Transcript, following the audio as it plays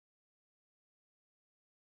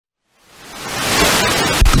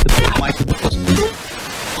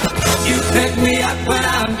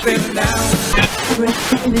up and down.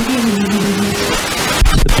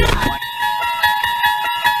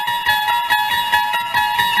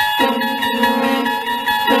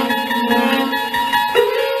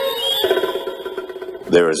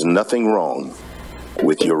 There is nothing wrong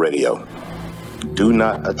with your radio. Do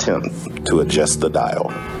not attempt to adjust the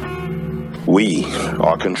dial. We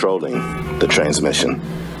are controlling the transmission.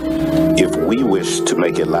 If we wish to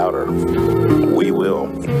make it louder, we will.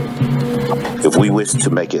 If we wish to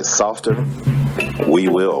make it softer, we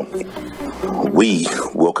will. We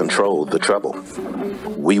will control the treble.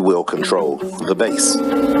 We will control the bass.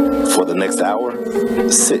 For the next hour,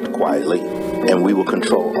 sit quietly, and we will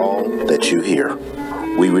control all that you hear.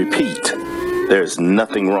 We repeat, there is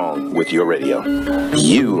nothing wrong with your radio.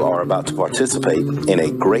 You are about to participate in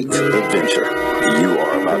a great adventure. You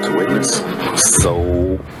are about to witness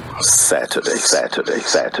Soul Saturday.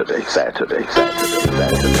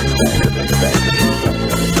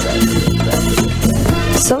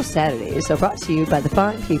 Soul Saturdays are brought to you by the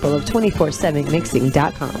fine people of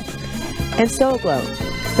 247mixing.com. And Soul Glow.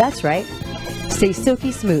 That's right. Stay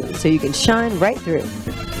silky smooth so you can shine right through.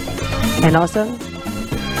 And also,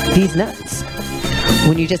 these nuts.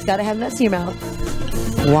 When you just gotta have nuts in your mouth,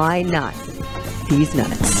 why not these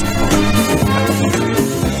nuts?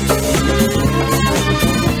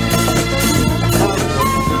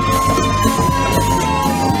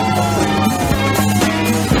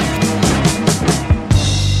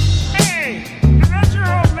 Hey, is that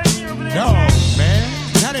your old lady over there? No, man,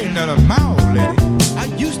 that ain't none of my old lady. I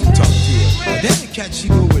used to talk to her, but then the cat she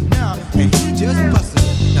go with now, and he just busted her.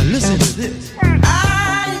 Now listen to this.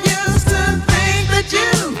 You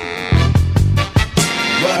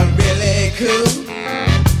were really cool.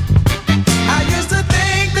 I used to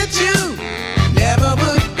think that you never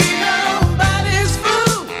would be nobody's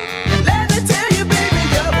fool. Let me tell you, baby,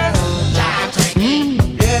 you're a jive turkey.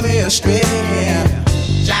 Give me a straight hand.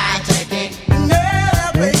 Jive turkey. No,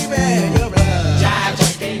 baby, you're a jive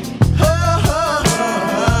turkey. Ho, ho, ho,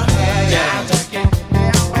 ho. Jive turkey.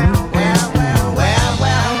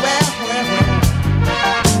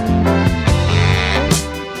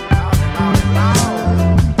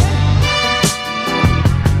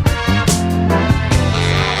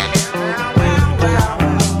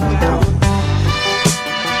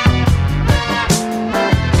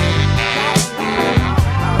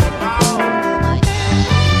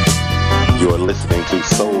 Listening to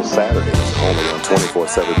Soul Saturdays only on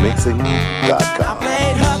 247mixing.com. I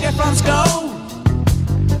played hooky from school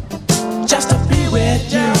just to be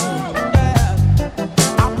with you.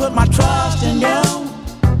 I put my trust in you,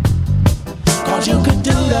 'cause you could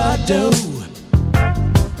do the do.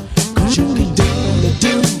 'Cause you could do the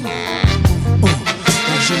do.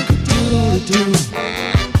 'Cause you could do the do.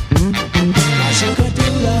 'Cause you could do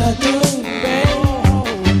the do, baby.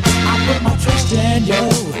 I put my trust in you.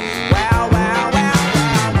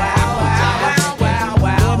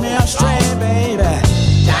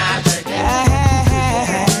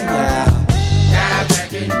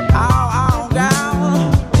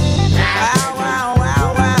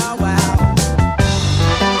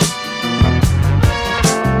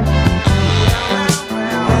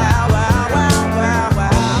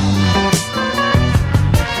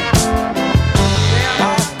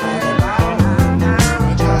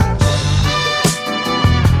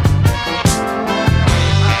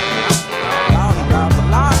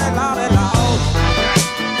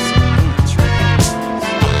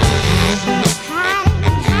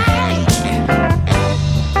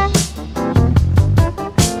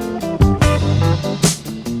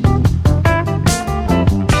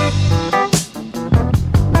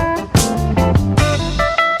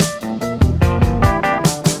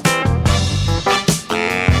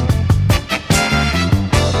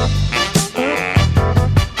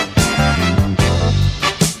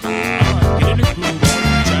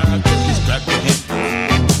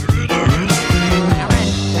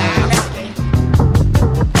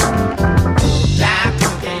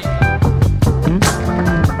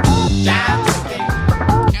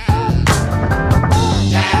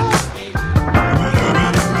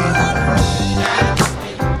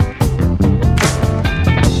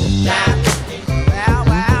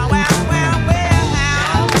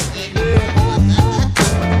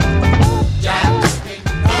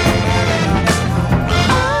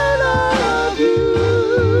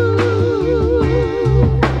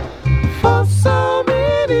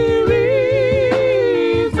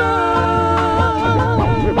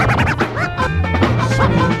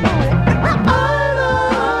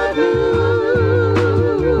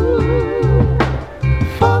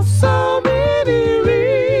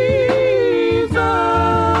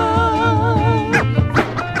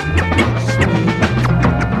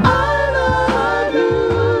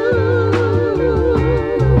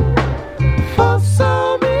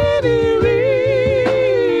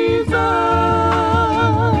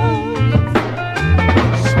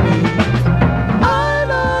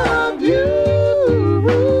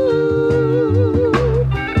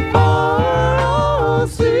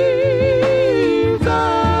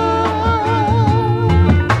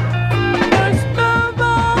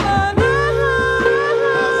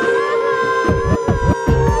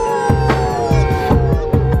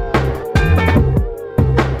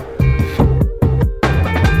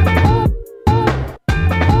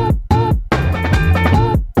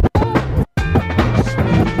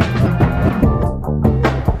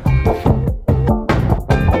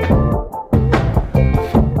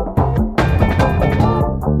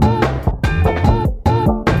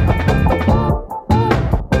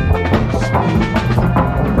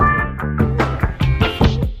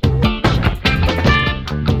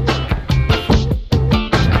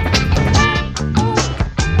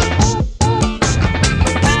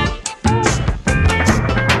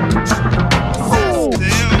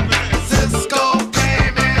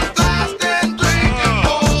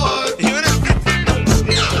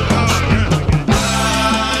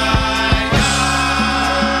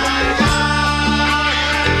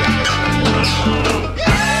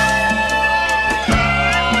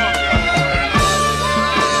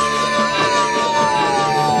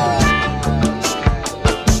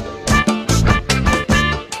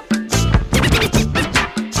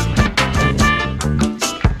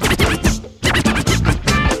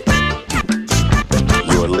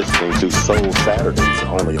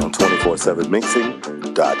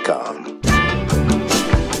 247mixing.com.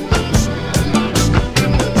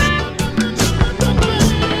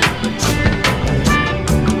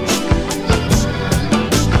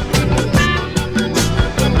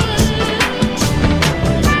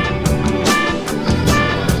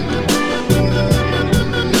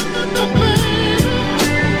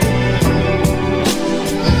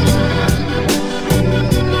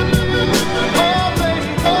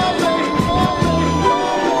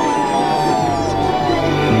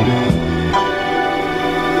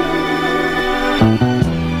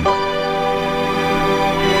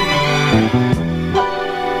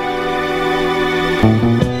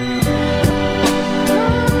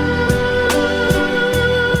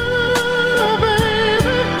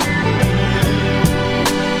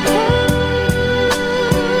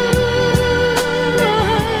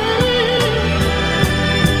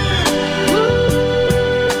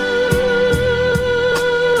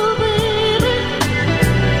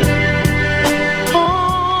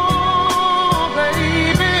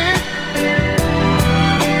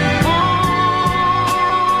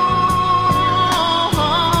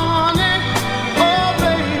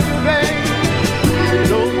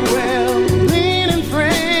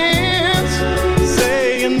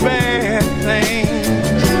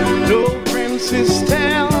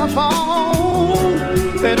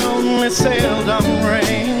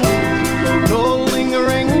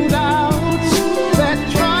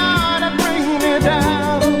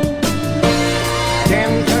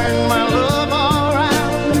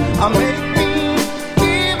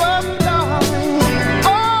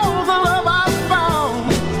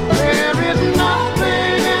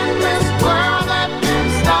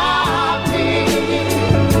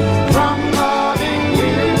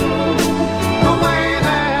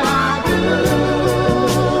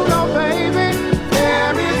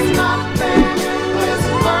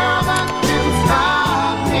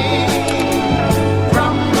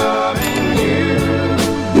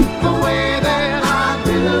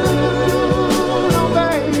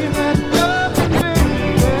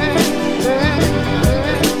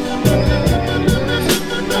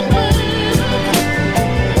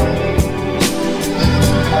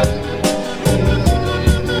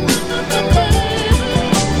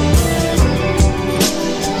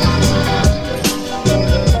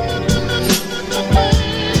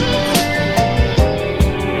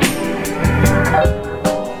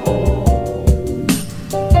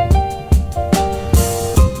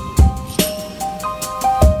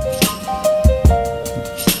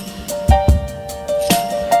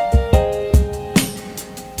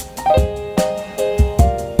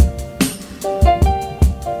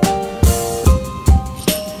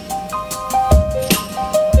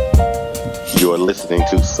 Listening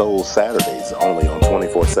to Soul Saturdays only on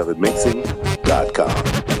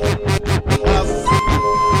 247mixing.com.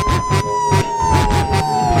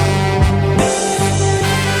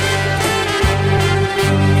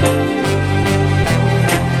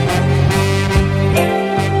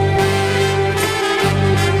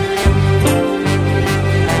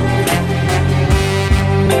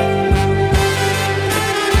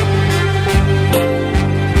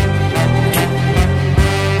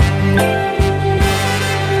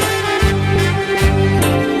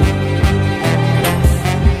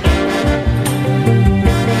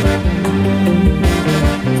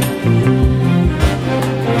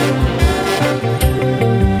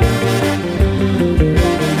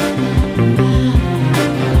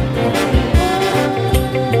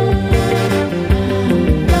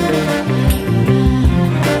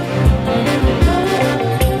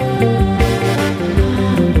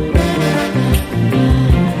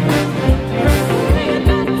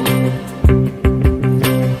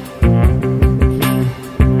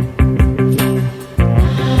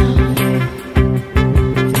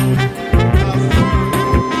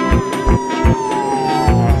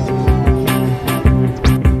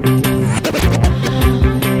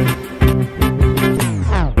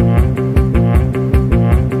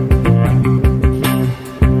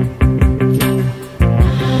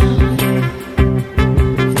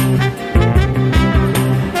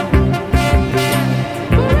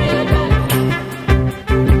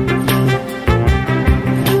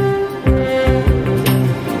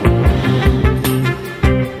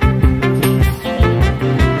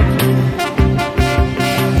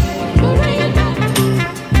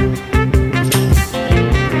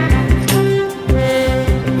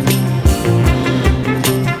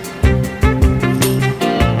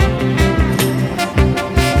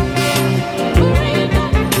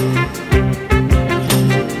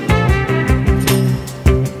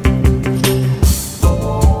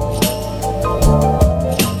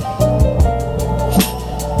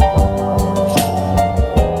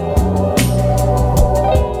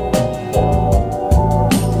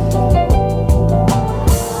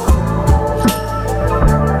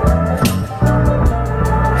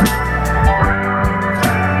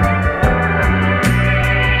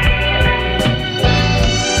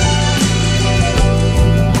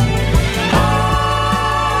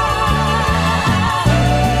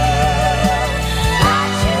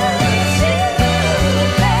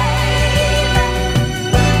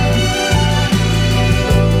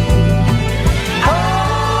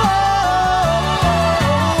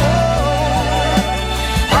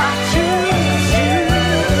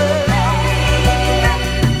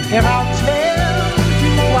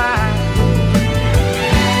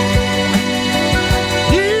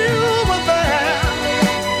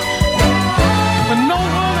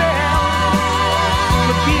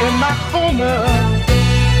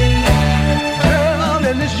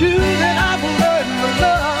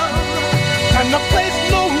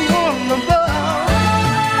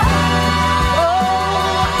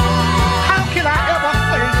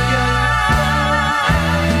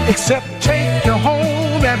 except take you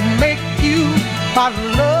home and make you my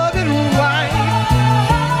loving wife,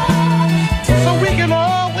 so we can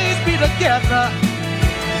always be together.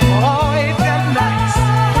 Oh, ain't that nice?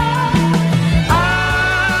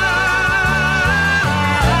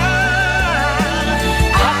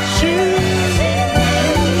 I choose you,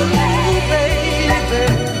 baby.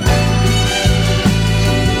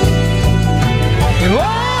 Oh,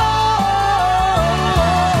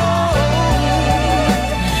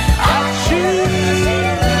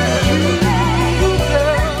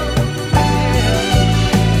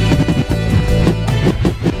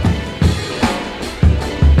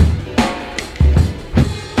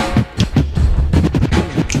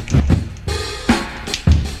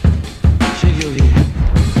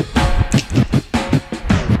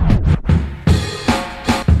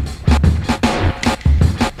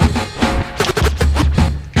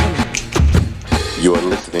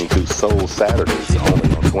 Soul Saturdays only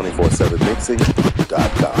on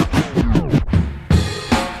 247mixing.com.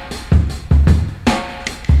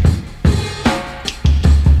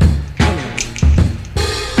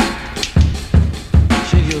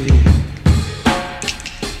 Shake your head.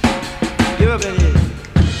 Give up that head.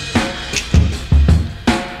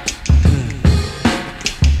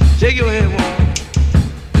 Shake your head, woman.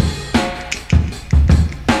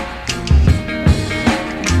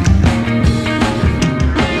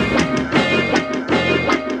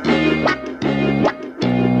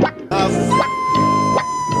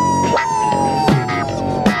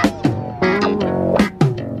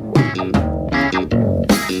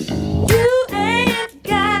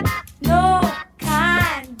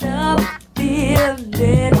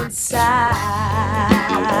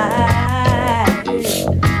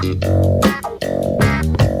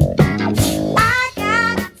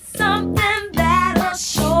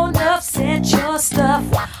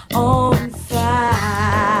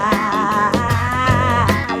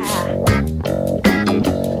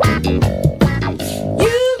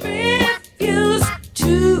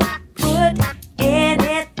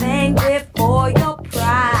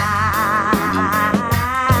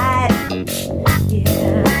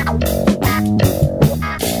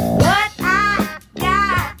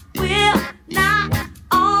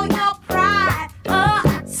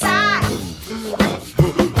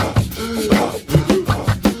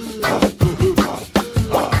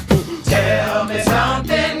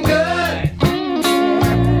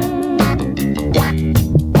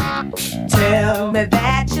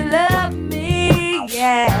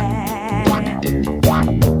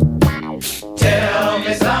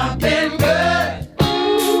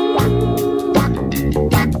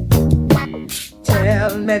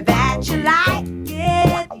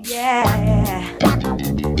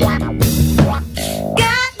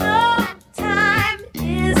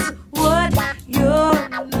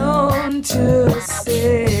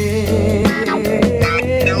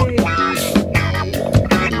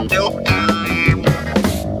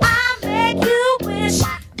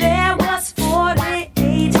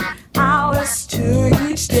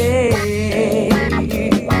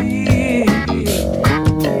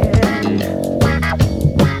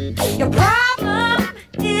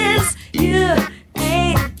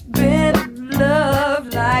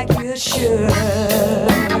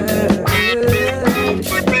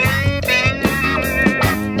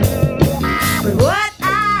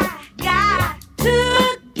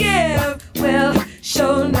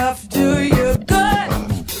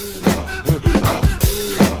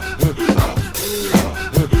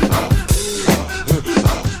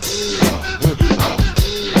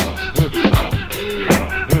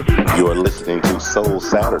 Soul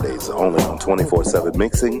Saturdays only on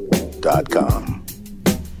 247mixing.com.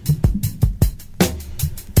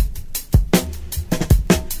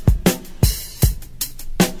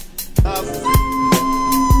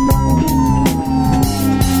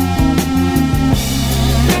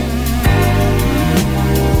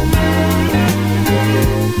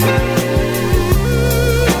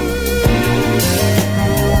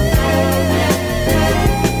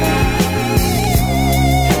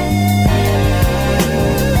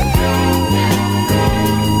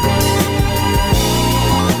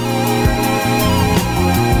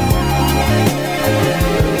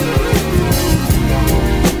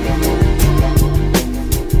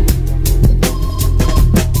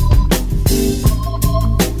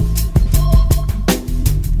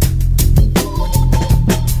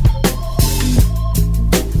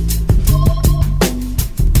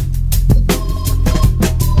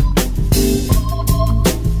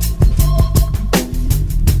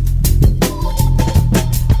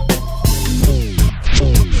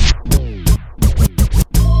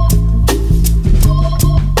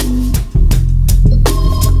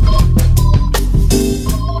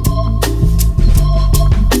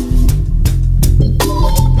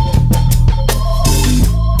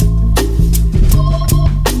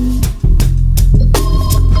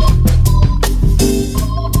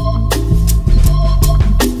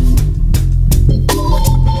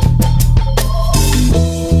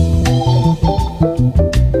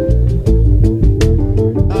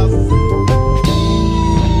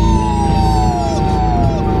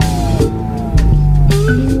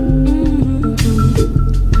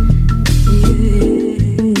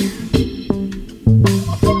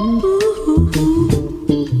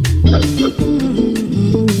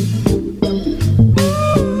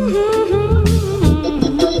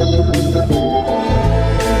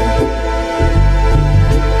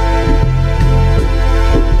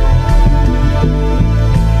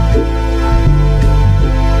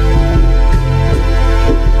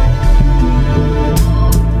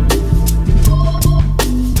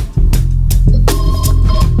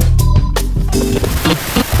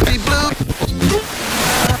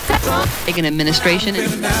 Taking administration.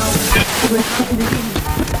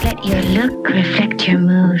 Let your look reflect your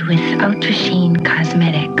mood with Ultra Sheen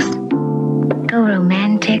Cosmetics. Go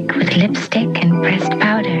romantic with lipstick and pressed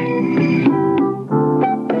powder.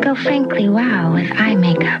 Go frankly wow with eye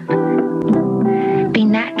makeup. Be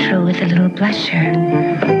natural with a little blusher.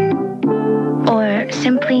 Or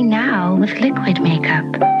simply now with liquid makeup.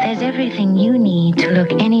 There's everything you need to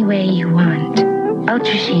look any way you want.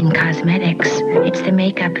 Ultra Sheen Cosmetics. It's the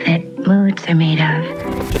makeup that moods are made of.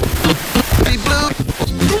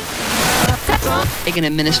 Taking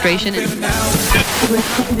administration.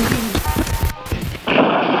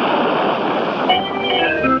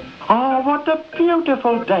 Oh, what a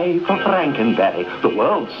beautiful day for Frankenberry, the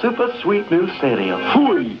world's super sweet new cereal.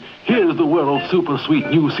 Phooey! Here's the world's super sweet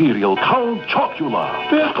new cereal, Count Chocula.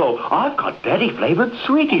 Bisco, I've got berry-flavored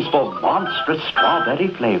sweeties for monstrous strawberry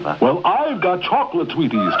flavor. Well, I've got chocolate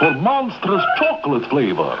sweeties for monstrous chocolate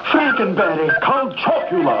flavor. Frankenberry, Count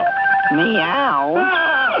Chocula. meow.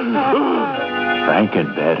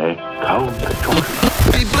 Frankenberry, Count Chocula.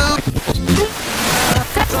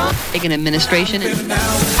 Taking administration.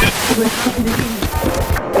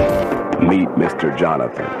 Meet Mr.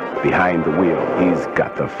 Jonathan. Behind the wheel, he's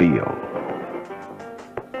got the feel.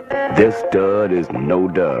 This dud is no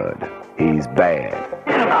dud. He's bad.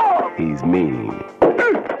 He's mean.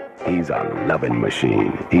 He's a loving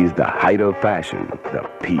machine. He's the height of fashion, the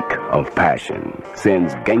peak of passion.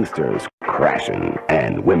 Sends gangsters crashing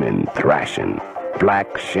and women thrashing.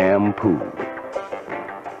 Black shampoo.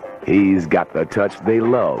 He's got the touch they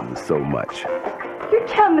love so much. You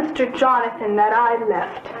tell Mr. Jonathan that I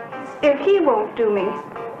left. If he won't do me,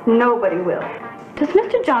 nobody will. Does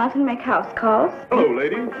Mr. Jonathan make house calls? Hello,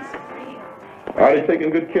 ladies. Artie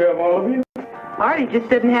taking good care of all of you? Artie just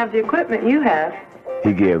didn't have the equipment you have.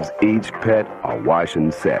 He gives each pet a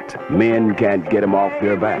washing set. Men can't get him off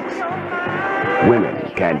their backs.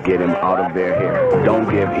 Women can't get him out of their hair. Don't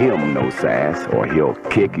give him no sass or he'll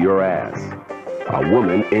kick your ass. A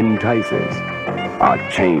woman entices. A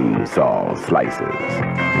chainsaw slices.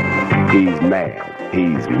 He's mad.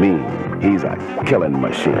 He's mean. He's a killing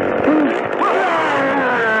machine.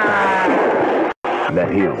 Let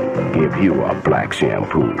him give you a black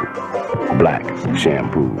shampoo. Black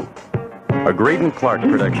shampoo. A Graydon Clark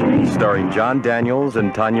production starring John Daniels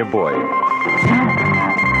and Tanya Boyd.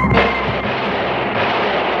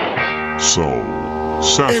 So,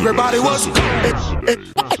 Saturday. Everybody was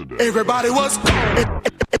everybody was kung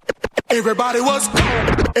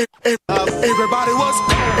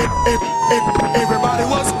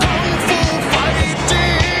fu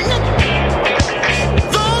fighting.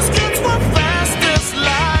 Those kids were fast as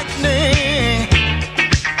lightning.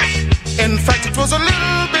 In fact, it was a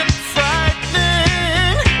little bit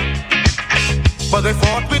frightening, but they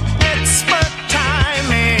fought with expert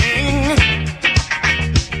timing.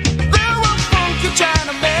 There were funky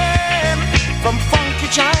Chinamen from funky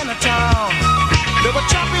Chinatown. They were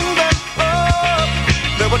chopping them up,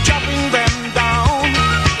 they were chopping them down.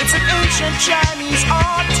 It's an ancient Chinese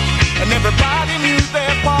art, and everybody knew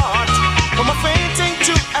their part. From a fainting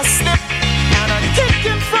to a slip, and a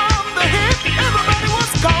kicking from the hip. Everybody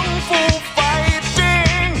was kung fu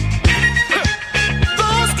fighting.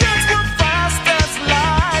 Those kids were fast as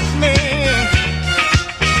lightning.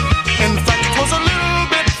 In fact, it was a little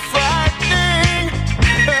bit frightening.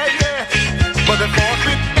 Yeah, but they fought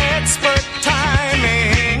with expert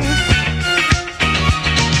timing.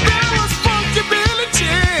 There was Funky Billy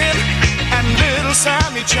Chin and Little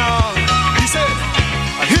Sammy Chung. He said,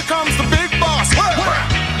 here comes the big boss.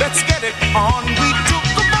 Let's get it on. We took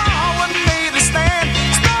a bow and made a stand.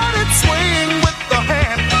 Started swaying with the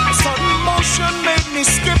hand. A sudden motion made me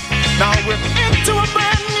skip. Now we're into a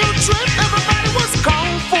brand new trip. Everybody was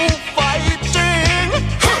kung fu fighting.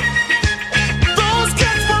 Those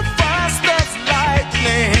kids were fast as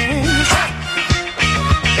lightning.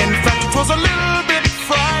 In fact, it was a little bit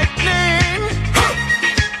frightening,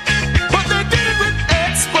 but they did it with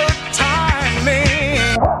expert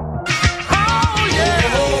timing. Oh yeah.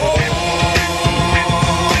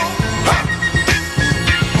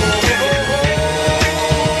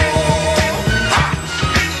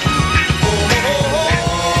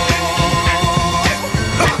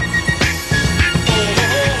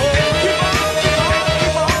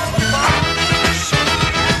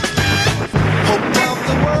 Hope of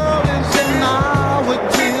the world is in our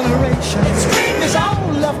generation. It's all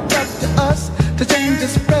left up to us to change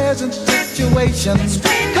this present situation.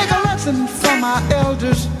 Take a lesson from our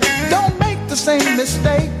elders. Don't make the same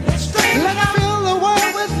mistake. Let's fill the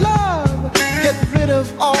world with love. Get rid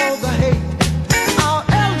of all the hate. Our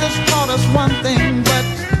elders taught us one thing, but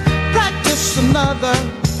practice another.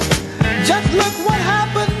 Just look what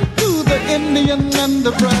happened to the Indian and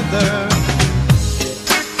the brother.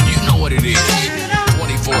 You know what it is.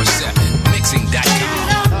 24/7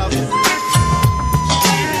 mixing.com.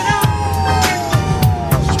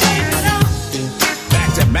 Back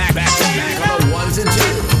to Mack on the ones and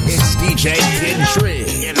twos. It's DJ Kid Tree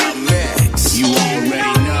in the mix. You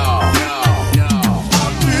already know. I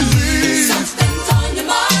believe something's on your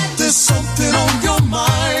mind. There's something on your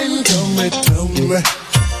mind. Tell me.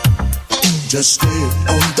 Just stay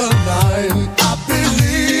on the line. I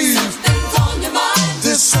believe something's on your mind.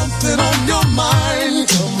 There's something on your mind.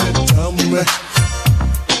 Tell me.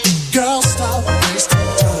 Girl, stop wasting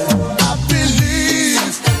time. I believe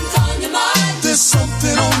something's on your mind. There's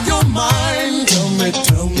something on your mind.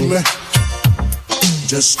 Tell me.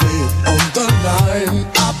 Just stay on the line.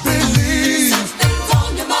 I believe something's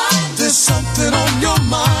on your mind. There's something on your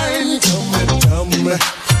mind. Tell me.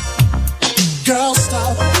 Girl,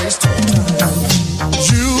 stop wasting time.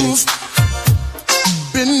 You've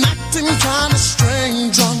been acting kind of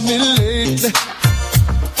strange on me lately.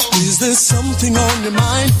 Is there something on your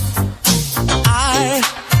mind? I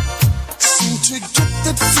seem to get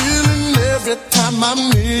that feeling every time I'm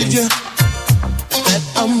near you, that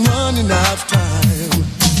I'm running out of time.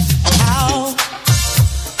 How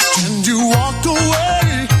can you walk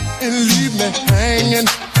away and leave me hanging?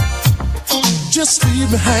 Just leave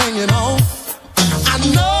me hanging on. I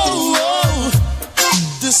know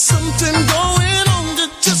there's something going on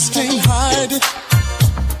that just can't hide it.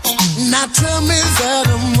 Now tell me that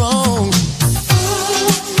I'm wrong.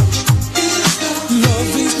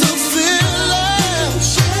 Love is the feeling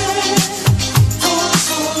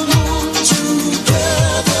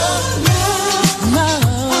together now.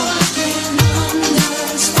 I can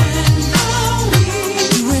understand how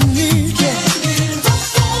you and me can give up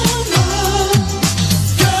on love.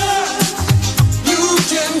 Girl, you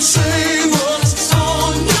can say what's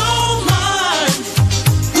on your mind.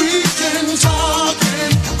 We can talk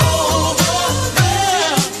it over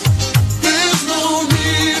there. There's no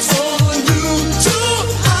need for you to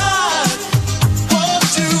hide what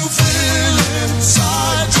you feel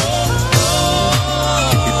inside your heart.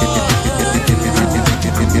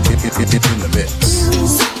 In the mix.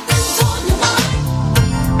 Something's on your mind.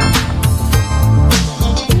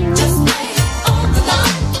 Just lay it on the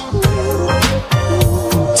line.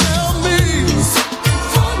 Tell me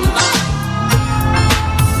something's on your mind.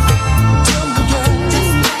 Tell me, girl.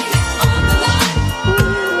 Just lay it on the line.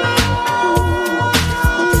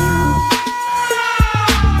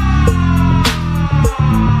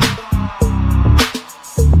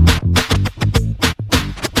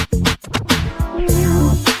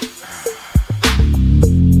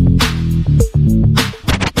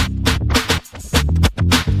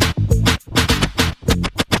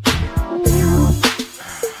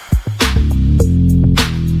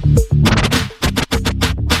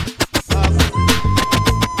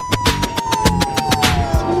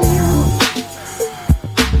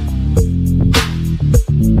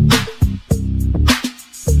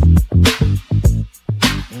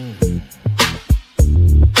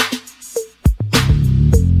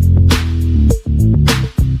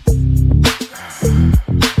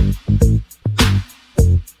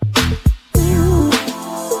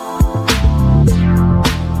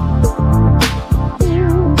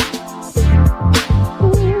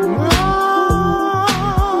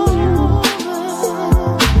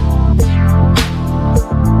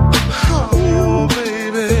 Oh,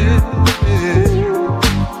 baby.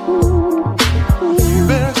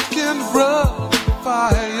 Back in the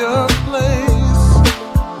fireplace,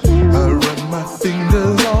 I run my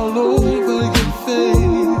fingers all over your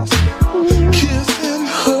face. Kiss and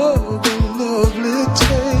hug, a lovely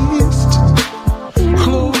taste.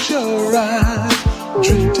 Close your eyes,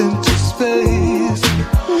 drift into space.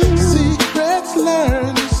 Secrets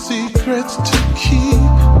learned, secrets to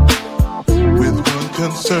keep. With one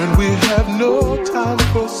concern, we have no time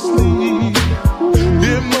for sleep.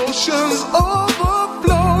 Emotions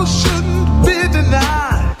overflow, shouldn't be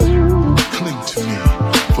denied. Cling to me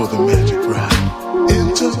for the magic ride.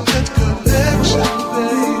 Intimate connection,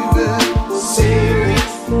 baby.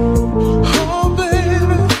 Serious. Oh,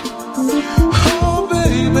 baby. Oh,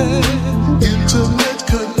 baby. Intimate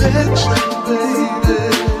connection.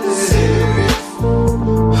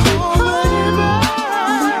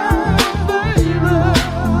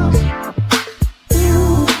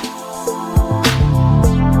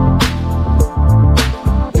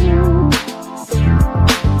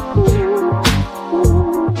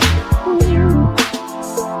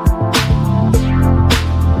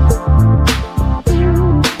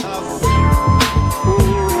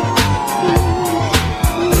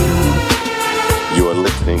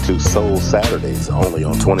 listening to Soul Saturdays only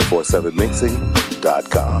on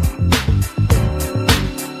 247mixing.com.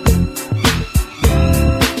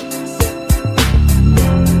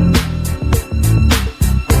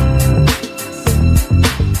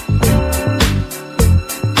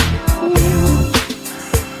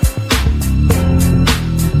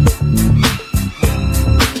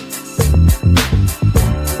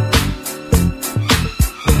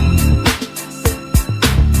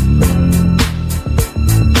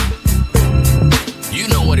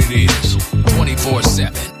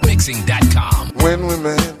 When we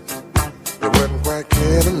met, you wasn't quite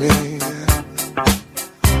clear to me.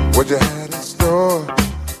 What you had in store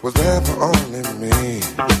was there for only me.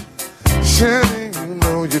 Surely you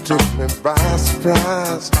know you took me by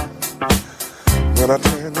surprise. When I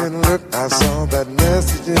turned and looked, I saw that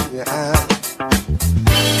message in your eyes.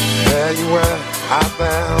 There you were, out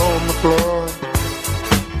there on the floor.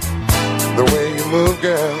 The way you move,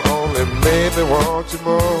 girl, only made me want you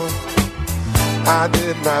more. I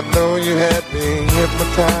did not know you had me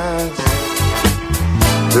hypnotized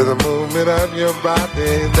to the movement of your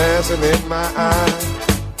body dancing in my eyes.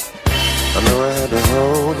 I know I had to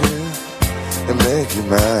hold you and make you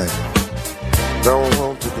mine. Don't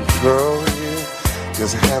want to control you,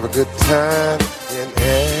 just have a good time in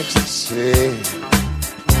ecstasy.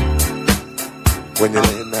 When you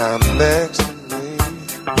lay down next to me,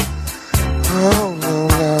 oh no,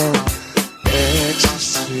 no,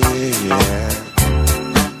 ecstasy, yeah.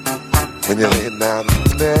 When you lay down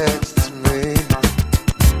next to me,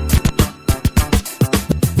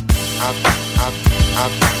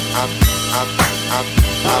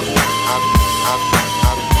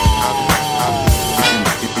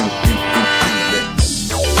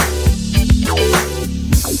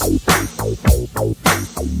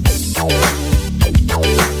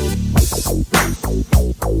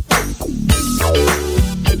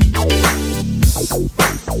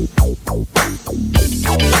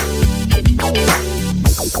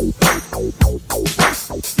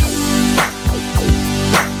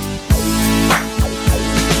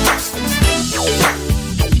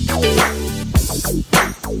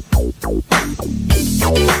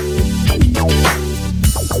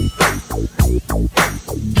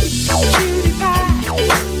 Cutie Pie,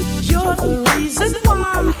 you're the reason why I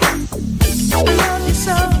love you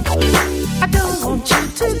so. I don't want you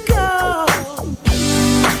to go.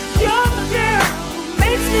 You're the girl who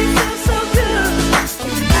makes me feel so good.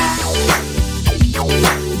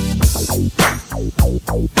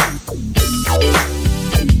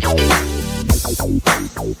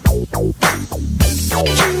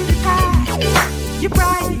 Cutie Pie, you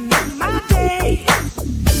brighten my day.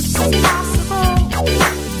 It's impossible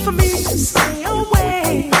for me to stay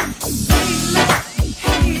away. Lately,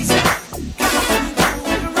 hazy, got my mind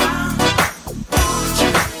going around. Want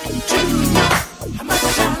you to know how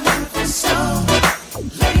much I love you so.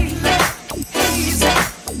 Lately, hazy,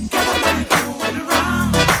 got my mind going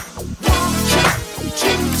around. Want you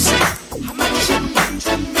to see how much you mean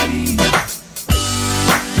to me.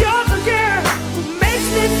 You're the girl who makes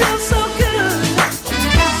me feel so good.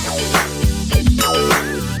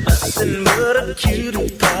 Nothing but a cutie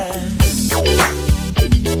pie.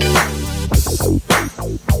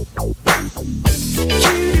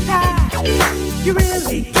 Cutie pie, you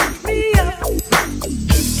really keep me up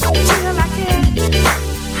till I can't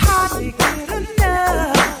hardly get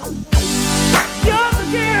enough. You're the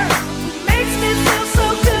girl who makes me feel so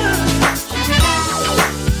good.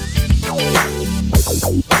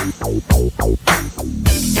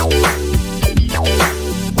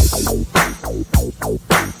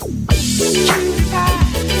 Cutie pie,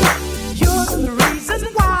 you're the reason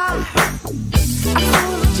why I'm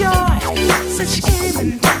full of joy since you came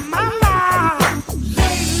into my life.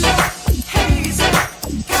 Lately, hazy,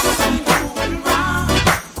 got my mind going round.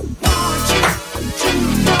 Want you to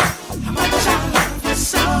know how much I love you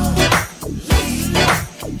so. Lately,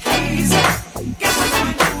 hazy, got my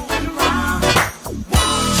mind going round.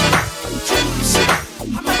 Want you to see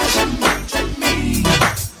how much you mean to me.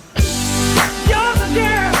 You're the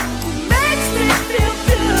girl who makes me feel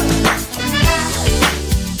good.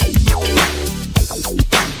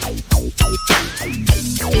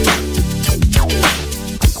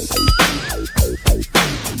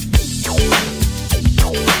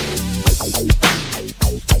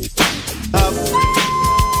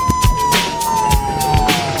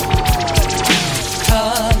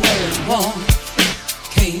 Colored one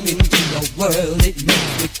came into the world, it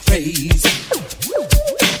makes me crazy.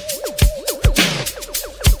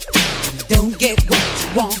 Don't get what you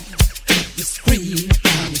want, you scream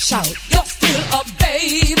and you shout, you're still a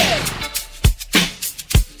baby.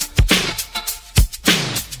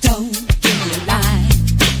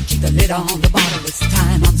 Get on the bottle, it's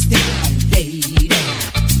time I'm still a lady.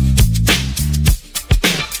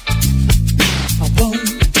 I won't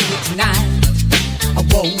do it tonight. I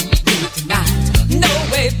won't do it tonight. No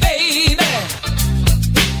way, baby.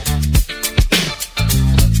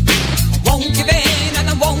 I won't give in and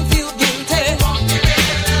I won't feel guilty.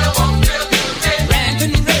 Rant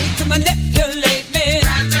and rave to manipulate me.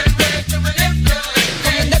 From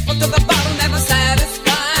the nipple to the bottle, never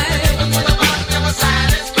satisfied. From the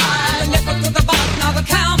nipple to the bottle, now the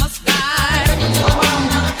cow must die.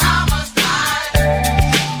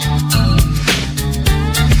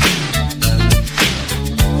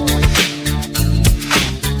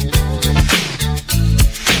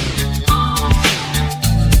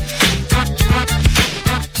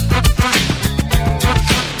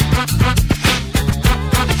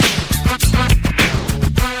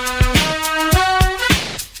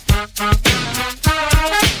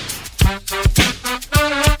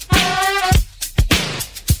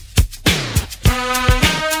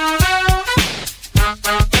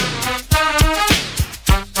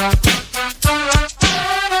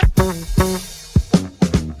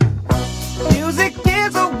 Music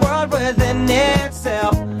is a world within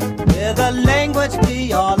itself, with a language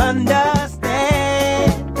we all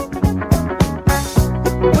understand,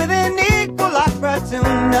 with an equal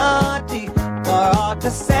opportunity for all to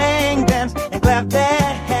sing, dance, and clap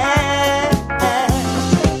their hands.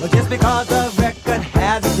 Well, just because the record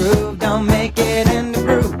has a groove, don't make it in the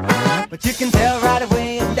groove. But you can tell right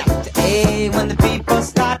away left to A when the people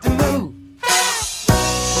start to move.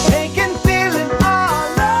 They can feel it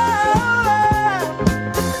all over.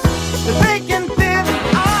 They can feel it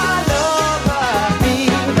all over me.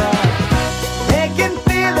 They can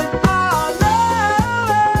feel it all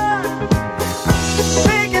over.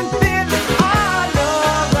 They can feel it all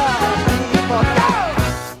over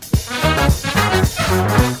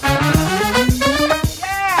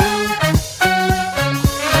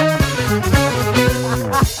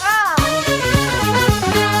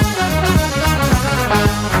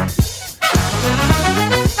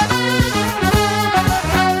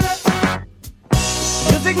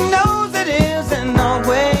Music knows it is and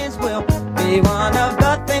always will be one of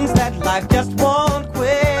the things that life just won't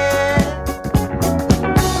quit.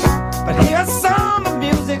 But here are some of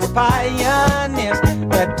music's pioneers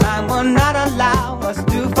that time will not allow us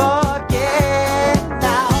to forget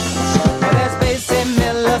now. Well, there's Basie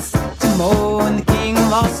Miller, Timo, and the King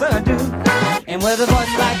of also do. And with a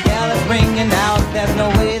voice like Alice ringing out, there's no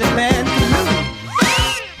way to plan to lose.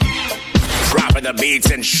 Dropping the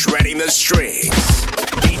beats and shredding the strings.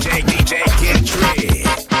 DJ Kid Tree.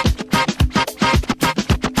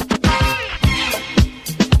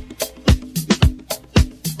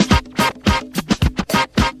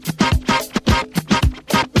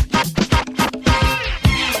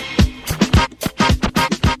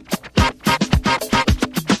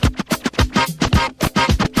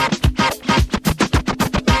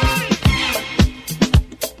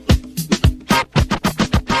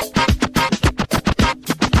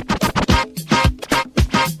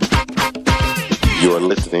 You're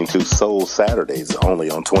listening to Soul Saturdays only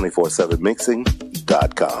on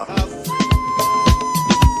 247mixing.com.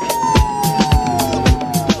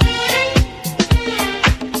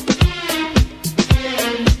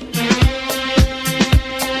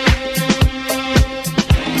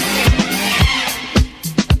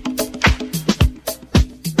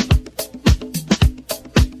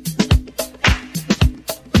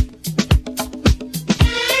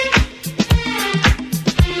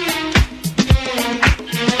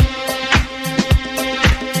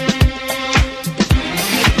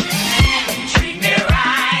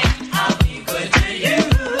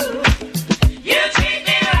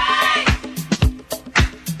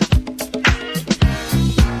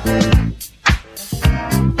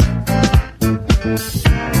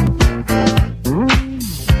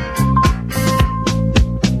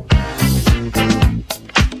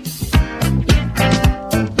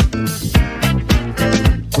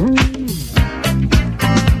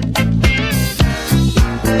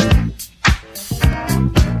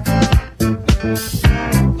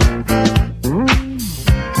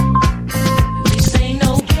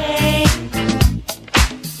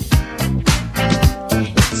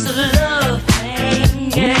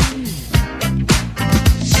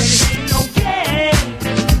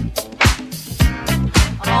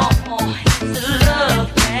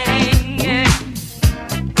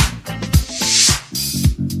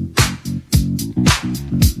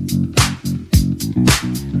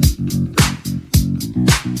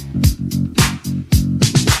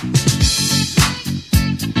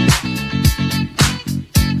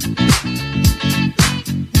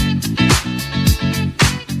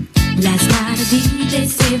 a DJ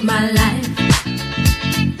saved my life.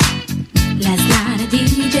 Last night a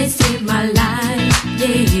DJ saved my life,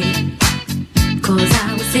 yeah. 'Cause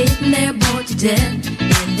I was sitting there bored to death,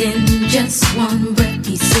 and in just one breath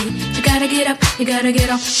he said, you gotta get up, you gotta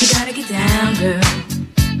get off, you gotta get down, girl.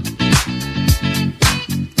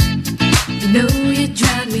 You know you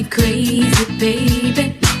drive me crazy,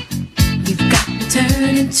 baby. You've got to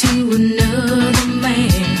turn into another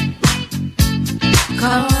man.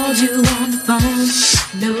 Called you on the phone,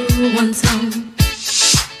 no one's home.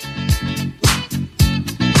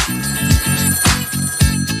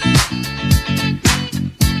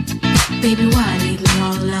 Baby, why leave me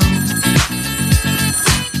all alone?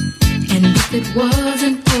 And if it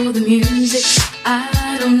wasn't for the music,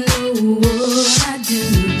 I don't know what I'd do.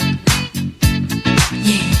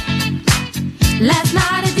 Yeah. Last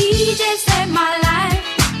night a DJ saved my life.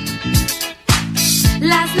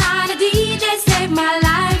 Last night a DJ saved my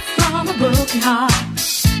life from a broken heart.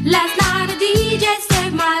 Last night a DJ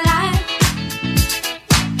saved my life.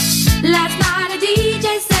 Last night a DJ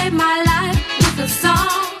saved my life with a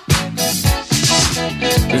song.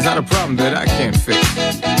 There's not a problem that I can't fix,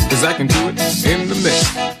 'cause I can do it in the mix.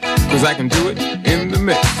 'Cause I can do it in the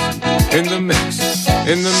mix. In the mix.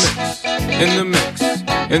 In the mix. In the mix.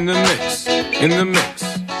 In the mix. In the mix.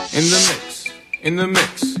 In the mix. In the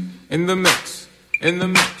mix. In the mix. In the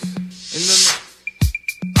mix. In the mix.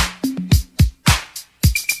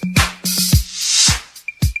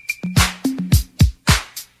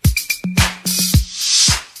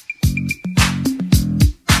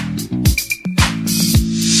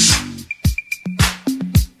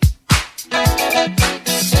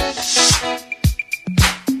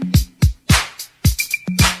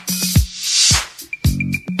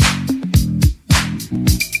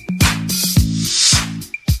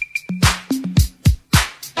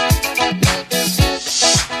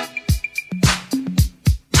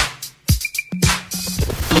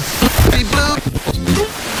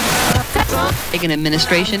 Taking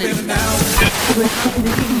administration and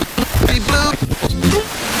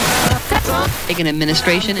taking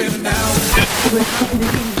administration and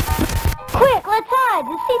Quick, let's hide.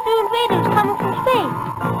 The see-through invaders coming from space.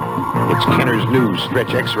 It's Kenner's new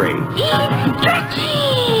Stretch X-ray.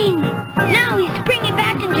 Stretching! Now he's springing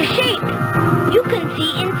back into shape. You can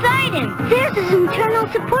see inside him. There's his internal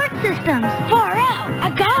support systems. Far out. I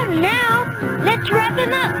got him now. Let's wrap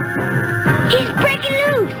him up. He's breaking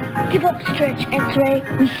loose. Give up, Stretch X-ray.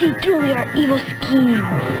 We see through your evil schemes.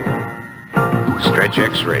 Stretch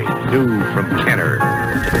X-ray, new from Kenner.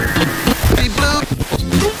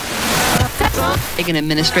 taking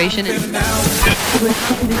administration and...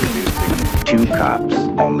 Two cops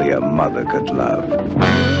only a mother could love.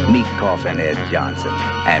 Meet Coffin Ed Johnson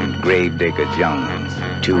and Gravedigger Jones,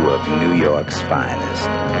 two of New York's finest.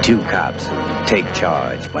 Two cops who take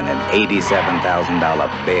charge when an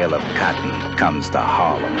 $87,000 bale of cotton comes to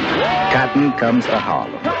Harlem. Cotton comes to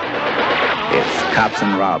Harlem. It's cops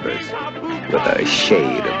and robbers with a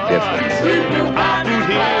shade of difference.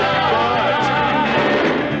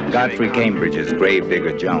 Godfrey Cambridge is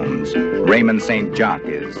Gravedigger Jones. Raymond St. Jock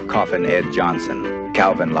is Coffin Ed Johnson.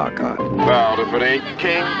 Calvin Lockhart. Well, if it ain't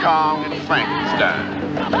King Kong and Frankenstein.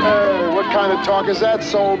 Hey, what kind of talk is that,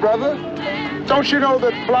 soul brother? Don't you know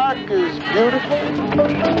that black is beautiful?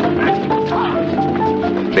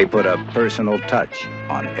 They put a personal touch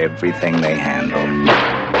on everything they handle.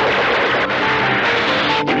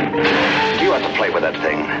 You have to play with that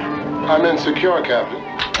thing. I'm insecure, Captain.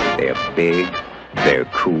 They're big, they're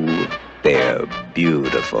cool, they're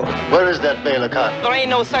beautiful. Where is that bale of cotton? There ain't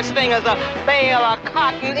no such thing as a bale of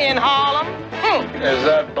cotton in Harlem. Is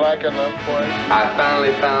that black enough for you? I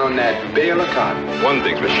finally found that bale of cotton. One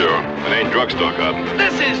thing's for sure, it ain't drugstore cotton.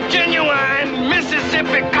 This is genuine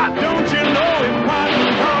Mississippi cotton. Don't you know if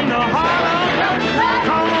cotton come to Harlem?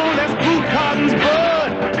 Come on, let's boot cotton's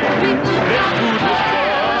bud. Let's boot this bud.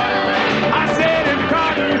 I said if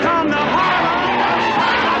cotton come to Harlem,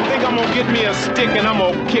 I think I'm gonna get me a stick and I'm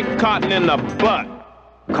gonna kick cotton in the butt.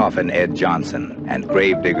 Coffin Ed Johnson and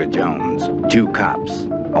Gravedigger Jones, two cops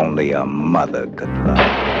only a mother could love.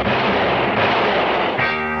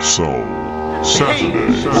 Soul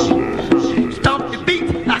Saturdays. Stomp the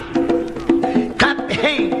beat, clap the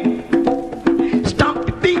hand. Stomp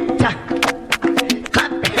the beat, clap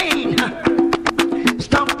the hand.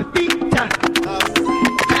 Stomp the beat, clap the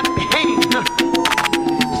hand.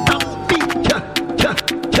 Stomp the beat,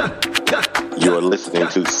 You are listening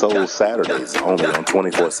to Soul Saturdays only on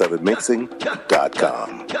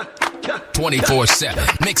 247mixing.com.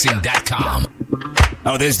 247mixing.com.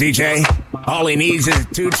 Oh, this DJ? All he needs is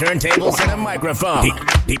two turntables and a microphone.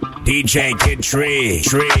 DJ Kid Tree.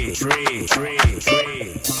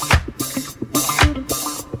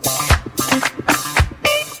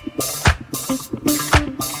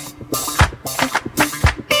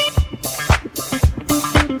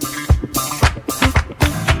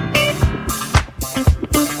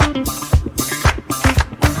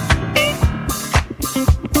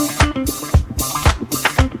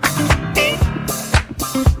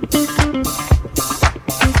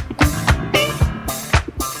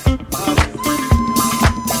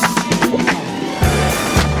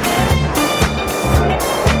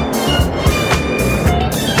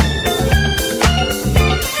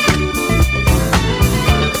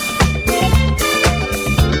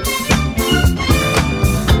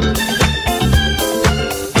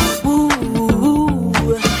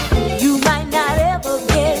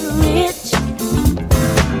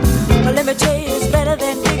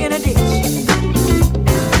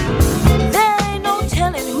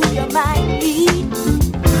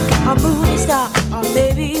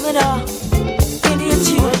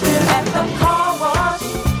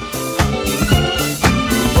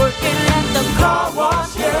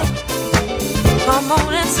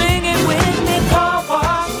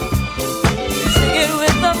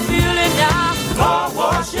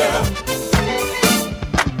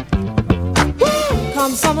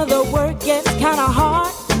 Some of the work gets kinda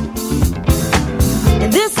hard,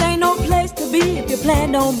 and this ain't no place to be if you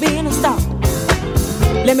plan on being a star.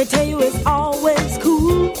 Let me tell you, it's always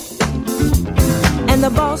cool, and the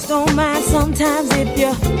boss don't mind sometimes if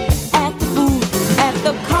you act the fool at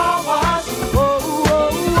the car wash. Whoa, whoa,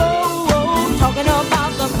 whoa, whoa, talking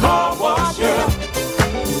about the car wash, yeah.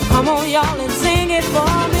 Come on, y'all, and sing it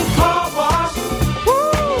for me. Car wash. Woo,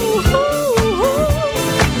 woo, woo.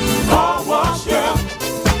 Car wash, yeah.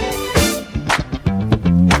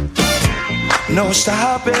 No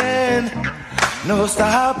stopping, no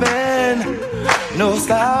stopping, no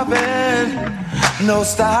stopping, no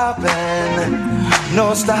stopping,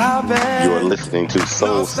 no stopping. You are listening to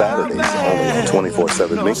Soul Saturdays only on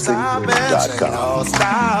 247mixing.com. No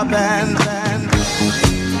stopping.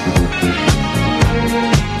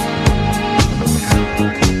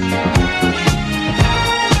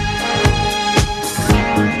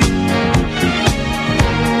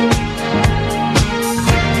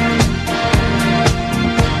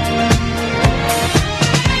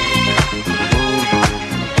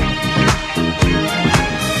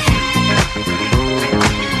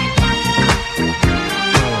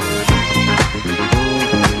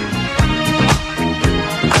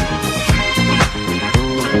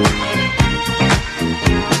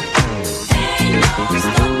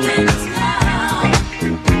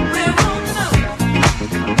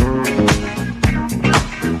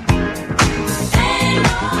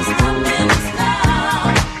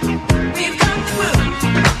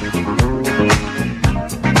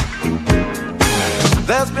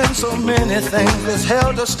 So many things that's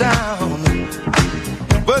held us down,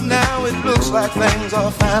 but now it looks like things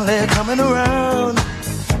are finally coming around.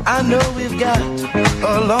 I know we've got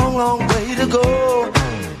a long, long way to go,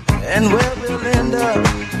 and where we'll end up,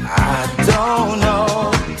 I don't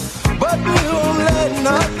know. But we won't let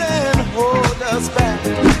nothing hold us back.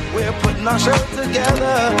 We're putting our show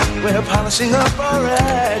together, we're polishing up our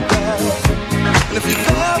act. And if you've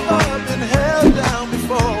ever been held down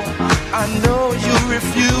before, I know you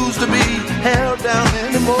refuse to be held down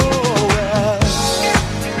anymore. Well,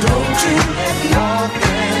 don't you let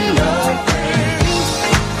nothing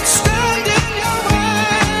stand in your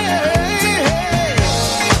way.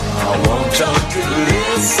 I want y'all to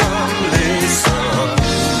listen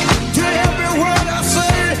to every word I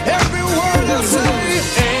say, every word I say.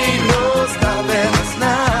 Ain't no stopping us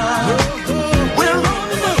now. We're on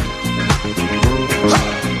the move.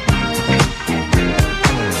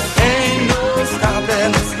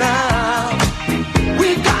 Stopping us now. We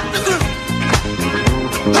got the groove.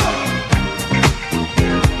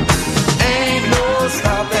 Ain't no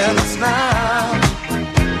stopping us now.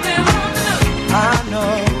 I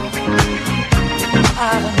know.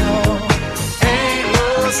 Ain't no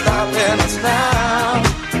stopping us now.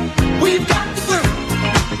 We've got the groove.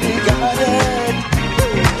 We got it.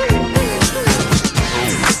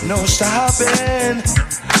 No stopping.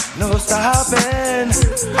 No stopping,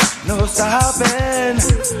 no stopping,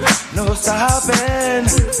 no stopping,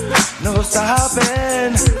 no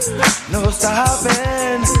stopping, no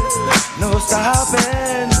stopping, no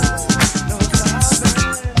stopping, no stopping.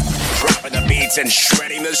 Dropping the beats and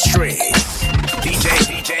shredding the strings. DJ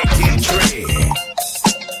Kid Tree.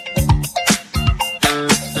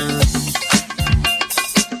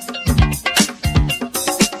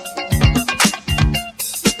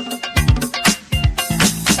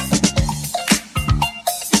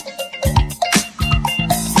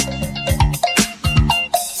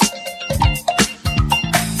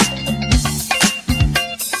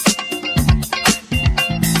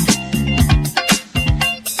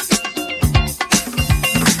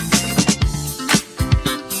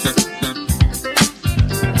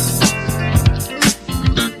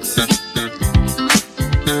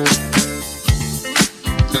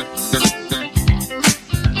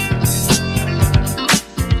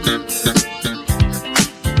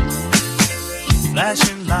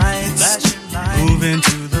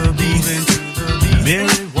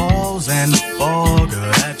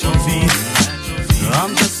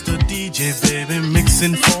 DJ, baby,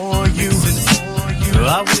 mixing for you.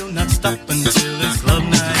 I will not stop until this club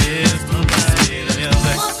night is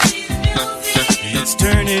it's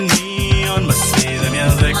turning me on, must be the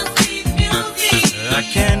music. I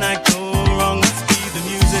cannot go wrong, must be the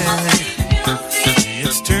music.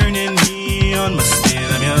 It's turning me on, must be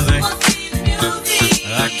the music.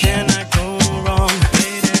 I cannot go wrong,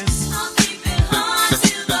 ladies.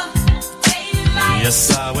 Yes,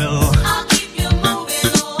 I will.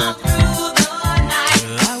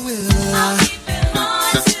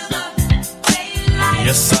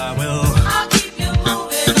 Yes, I will. I'll keep you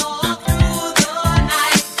moving all through the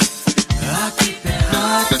night. I'll keep it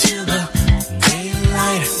hot till the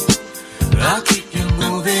daylight. I'll keep you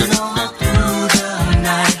moving all through the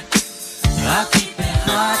night. I'll keep it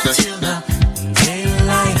hot till the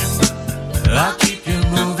daylight. I'll keep you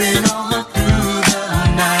moving all through the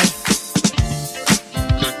night.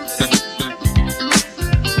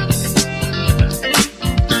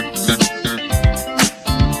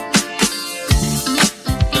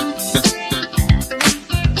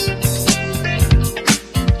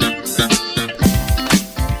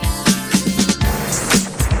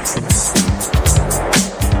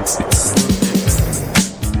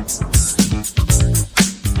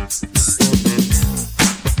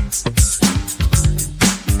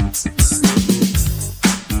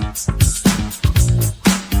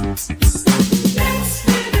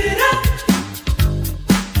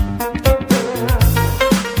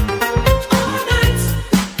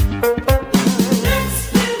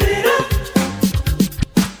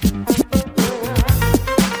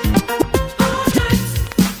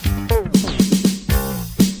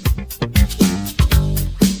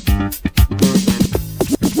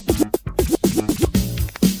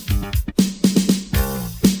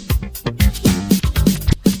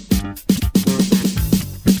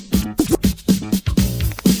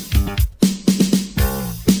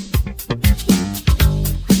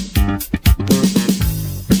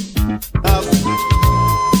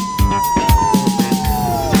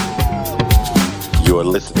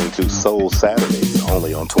 Saturdays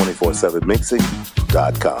only on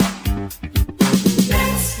 247mixing.com.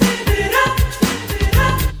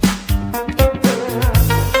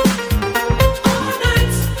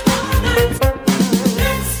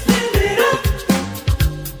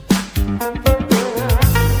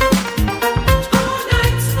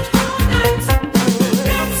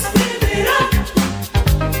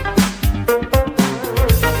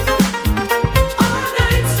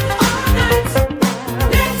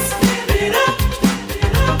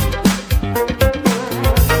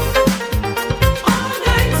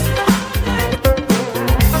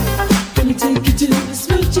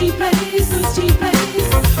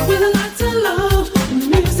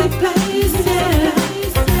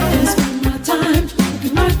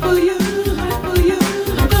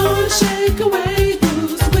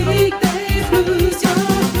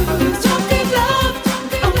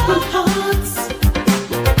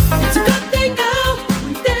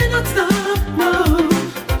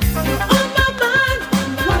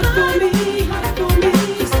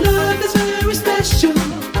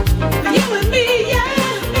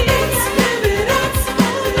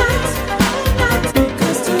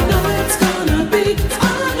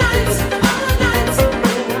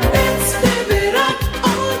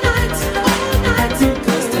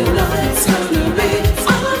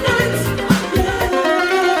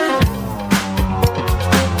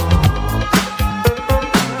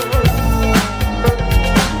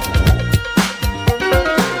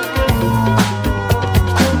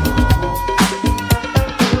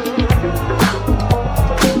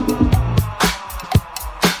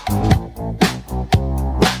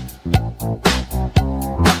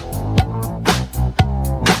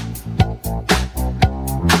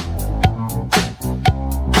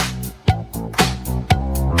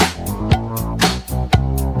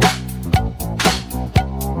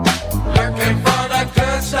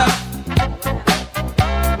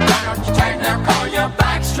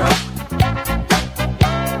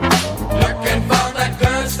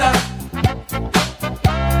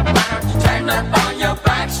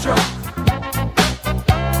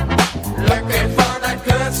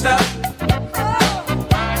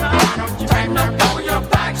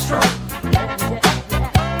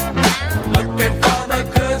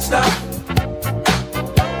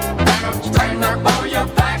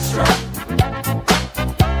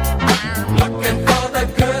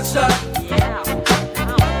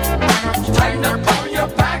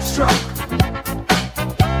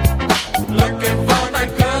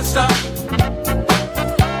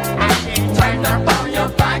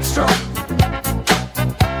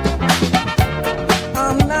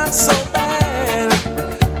 so bad.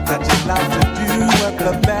 I just like to do what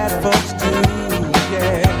the bad folks do,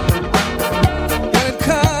 yeah. When it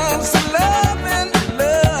comes to loving,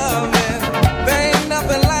 there ain't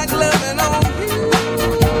nothing like loving on you.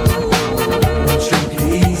 I'll stroke you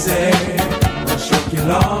easy, I'll stroke you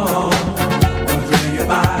long, I'll thrill your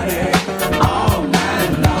body all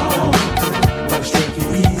night long. I'll stroke you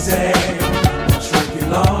easy, I'll stroke you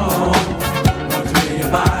long, I'll thrill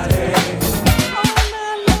your body.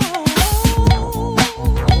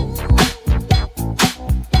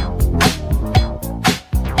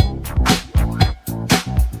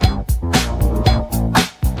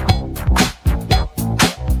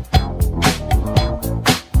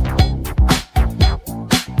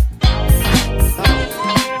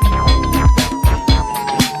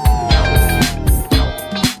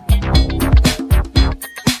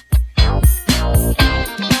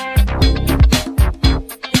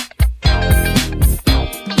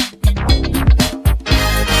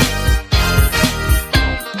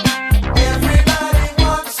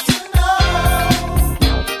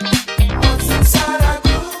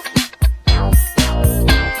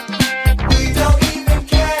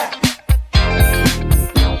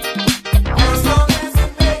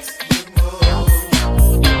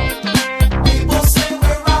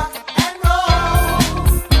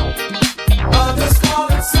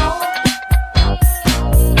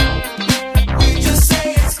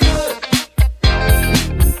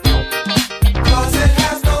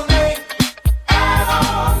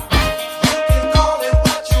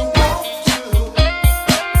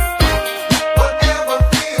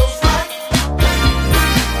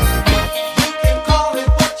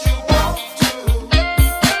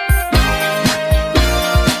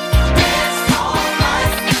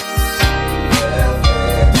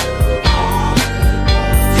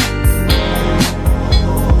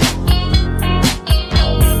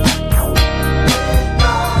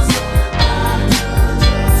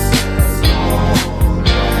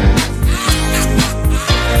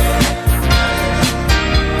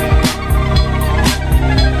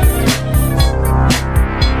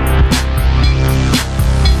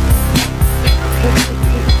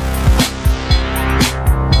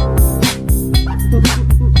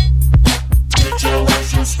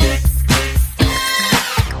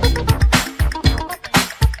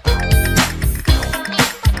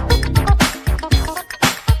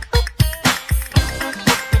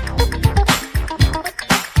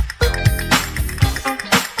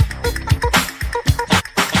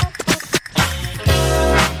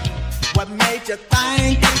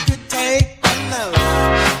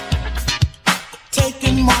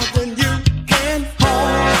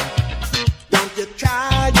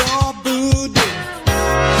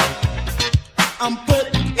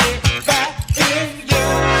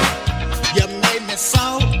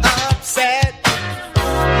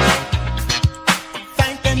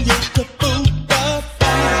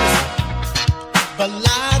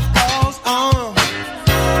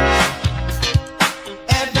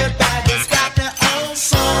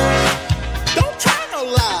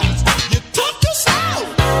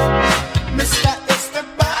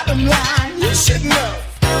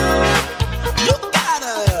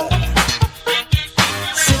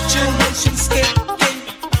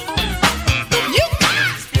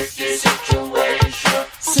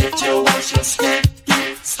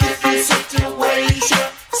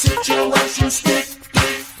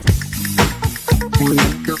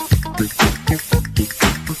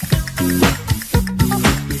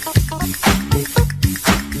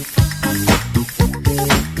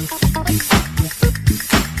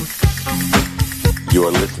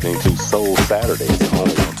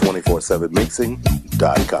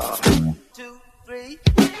 Mixing.com.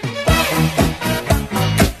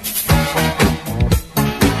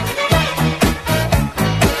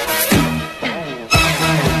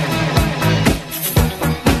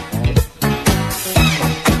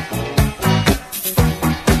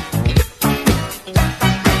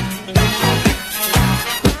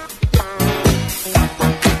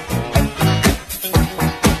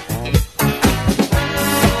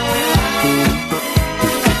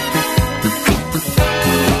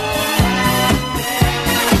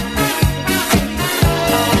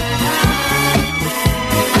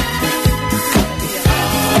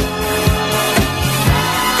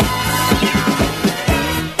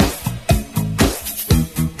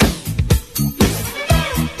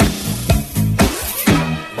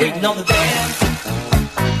 waiting on the band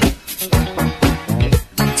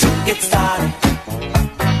to get started.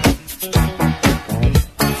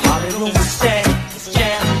 Party room is set, it's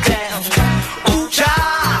jammed down. Ooh,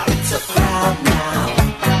 child, it's a crowd now.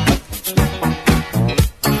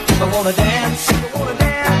 wanna dance, people wanna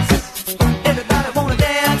dance. Everybody wanna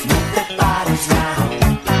dance, move their bodies now.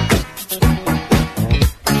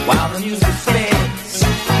 While the music plays,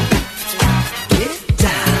 get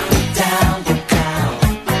down, down, get down,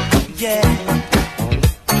 yeah.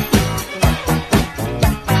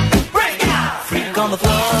 Break out, freak on the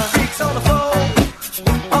floor, freaks on the floor,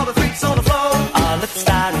 all the freaks on the floor. Let's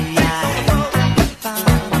start a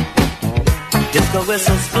disco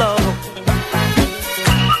whistles blow.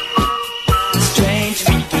 Strange,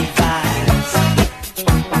 freaky vibes.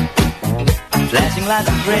 Flashing lights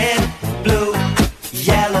of red, blue,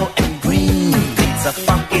 yellow, and green. It's a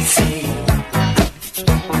funky scene.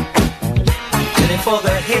 Feeling for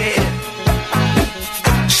the head.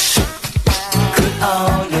 Good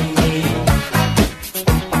all you need.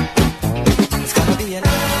 It's gonna be an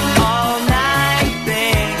all-night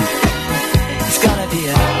thing. It's gonna be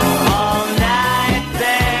an all-night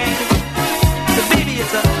thing. So baby,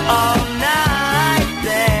 it's an all-night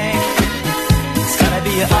thing. It's gonna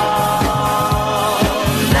be an all-night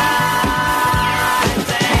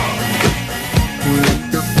thing.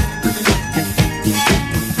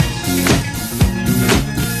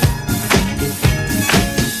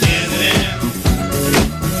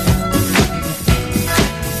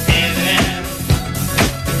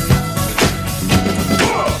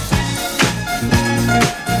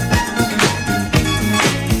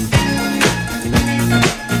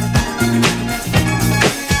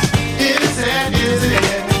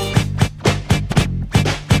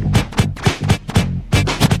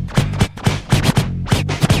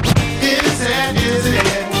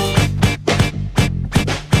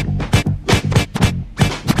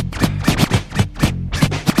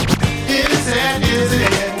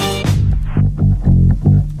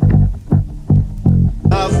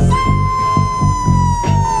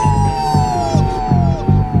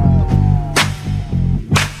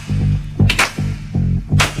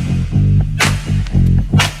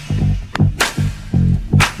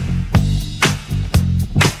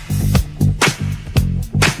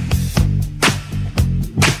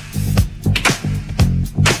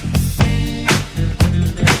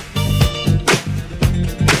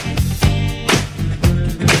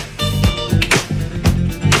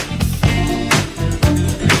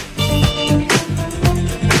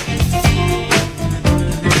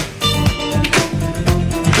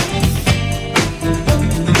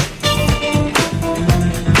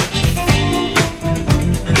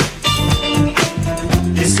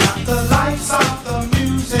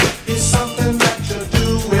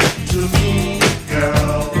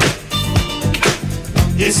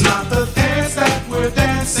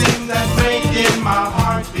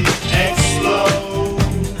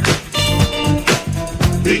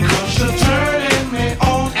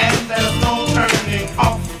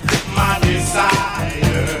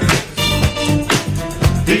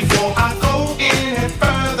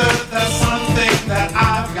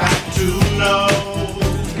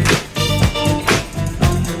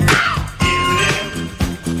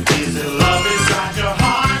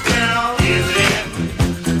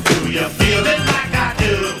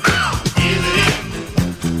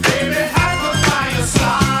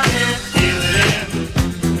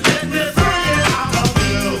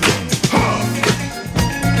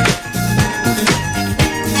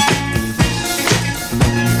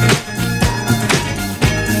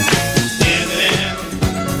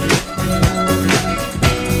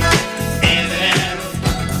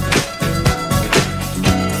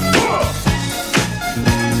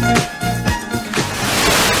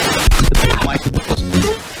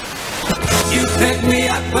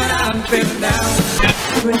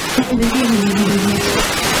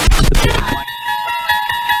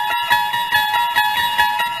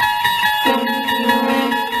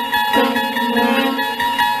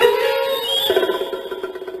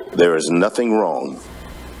 There is nothing wrong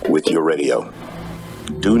with your radio.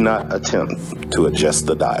 Do not attempt to adjust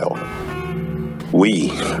the dial.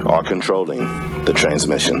 We are controlling the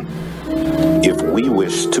transmission. If we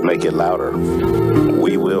wish to make it louder,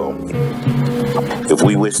 we will. If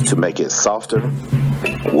we wish to make it softer,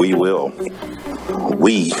 we will.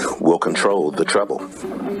 We will control the treble.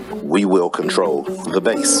 We will control the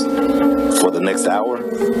bass. For the next hour,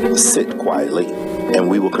 sit quietly, and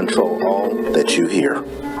we will control all that you hear.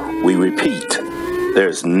 We repeat,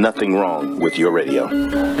 there's nothing wrong with your radio.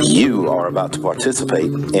 You are about to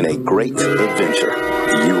participate in a great adventure.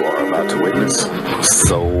 You are about to witness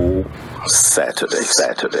Soul Saturday.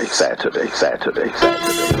 Soul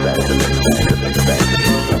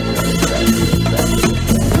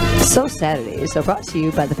Saturdays are brought to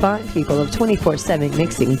you by the fine people of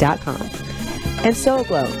 247mixing.com and Soul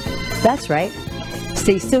Glow. That's right.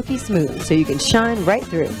 stay silky smooth so you can shine right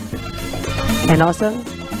through. And also,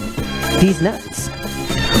 these nuts.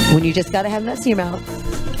 When you just gotta have nuts in your mouth,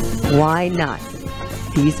 why not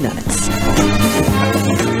these nuts?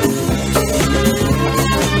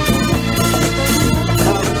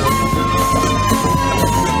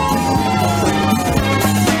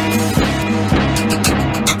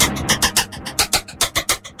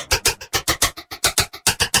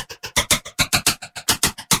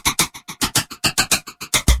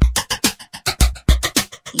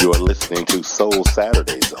 You are listening to Soul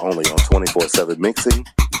Saturdays only on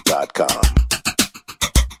 247mixing.com.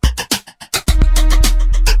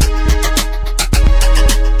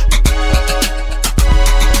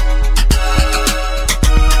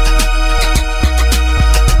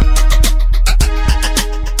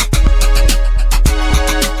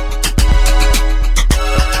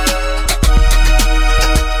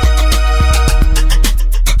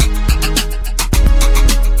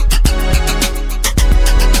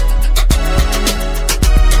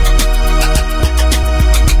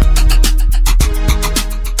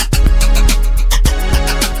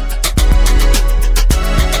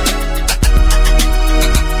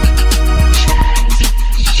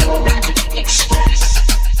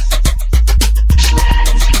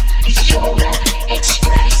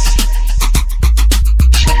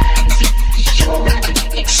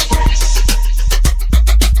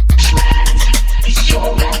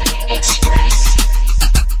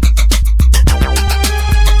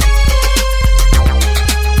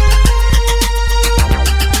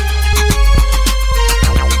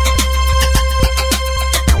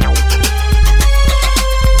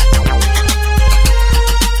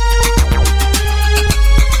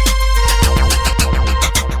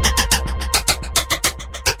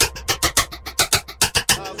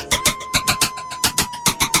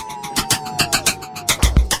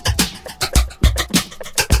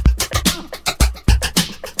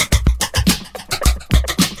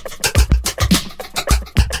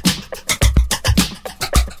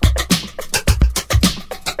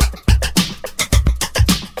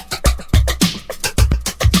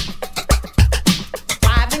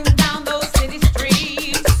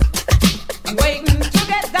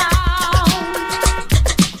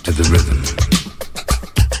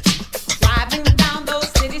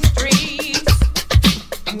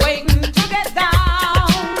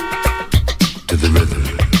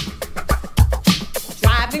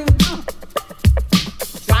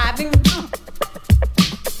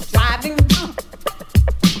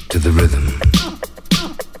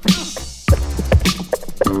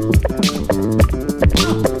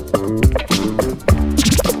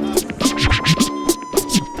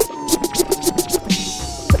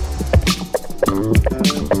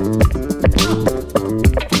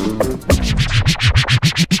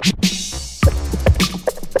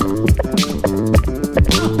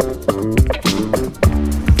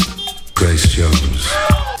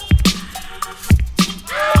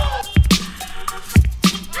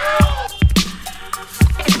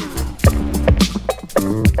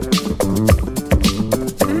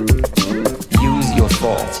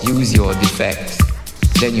 Use your defects,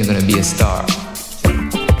 then you're gonna be a star.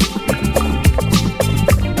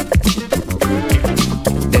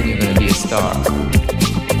 Then you're gonna be a star.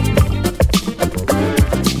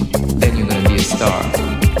 Then you're gonna be a star.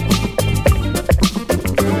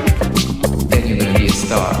 Then you're gonna be a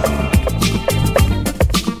star.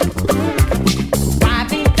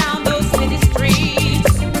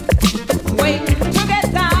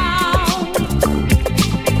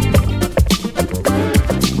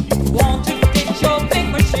 Won't you get your big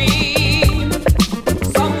machine?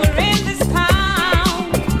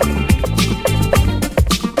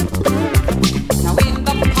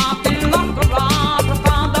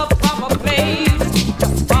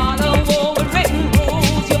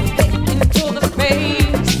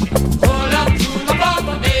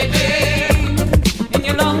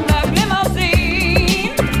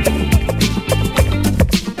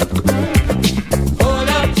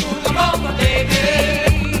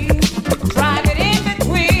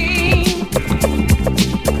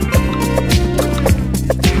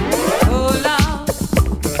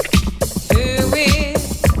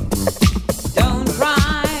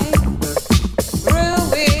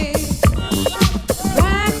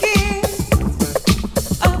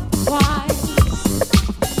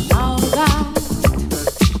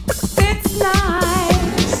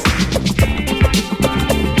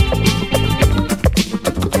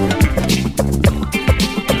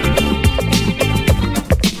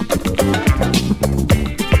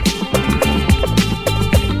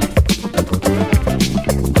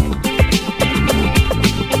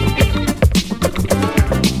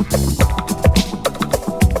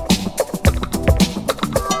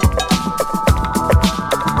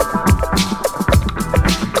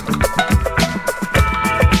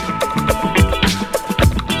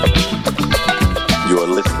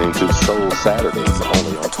 to Soul Saturdays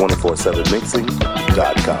only on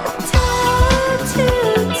 247mixing.com.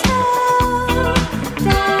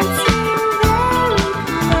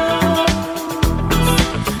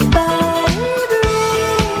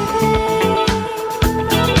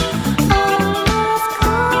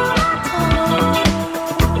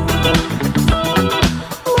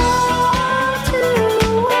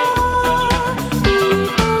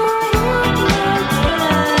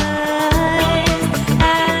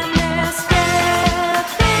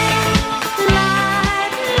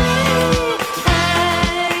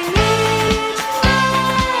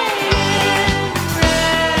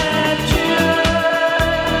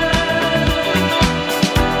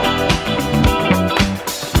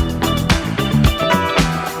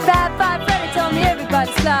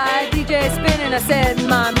 I said,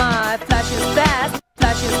 my, flash is fast,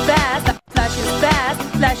 flash is fast, flash is fast,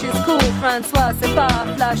 flash is cool, Francois, c'est pas,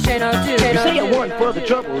 flash ain't no two. You say a one for the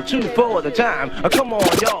trouble, two for the time. Come on,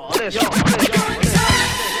 y'all, let's go.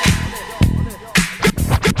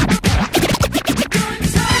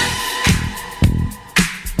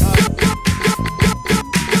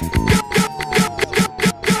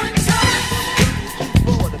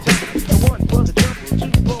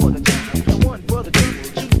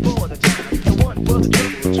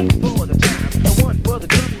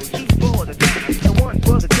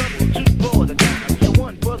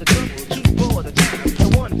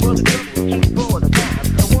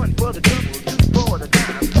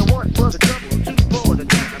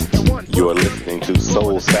 You're listening to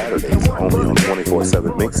Soul Saturdays only on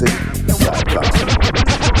 247mixing.com.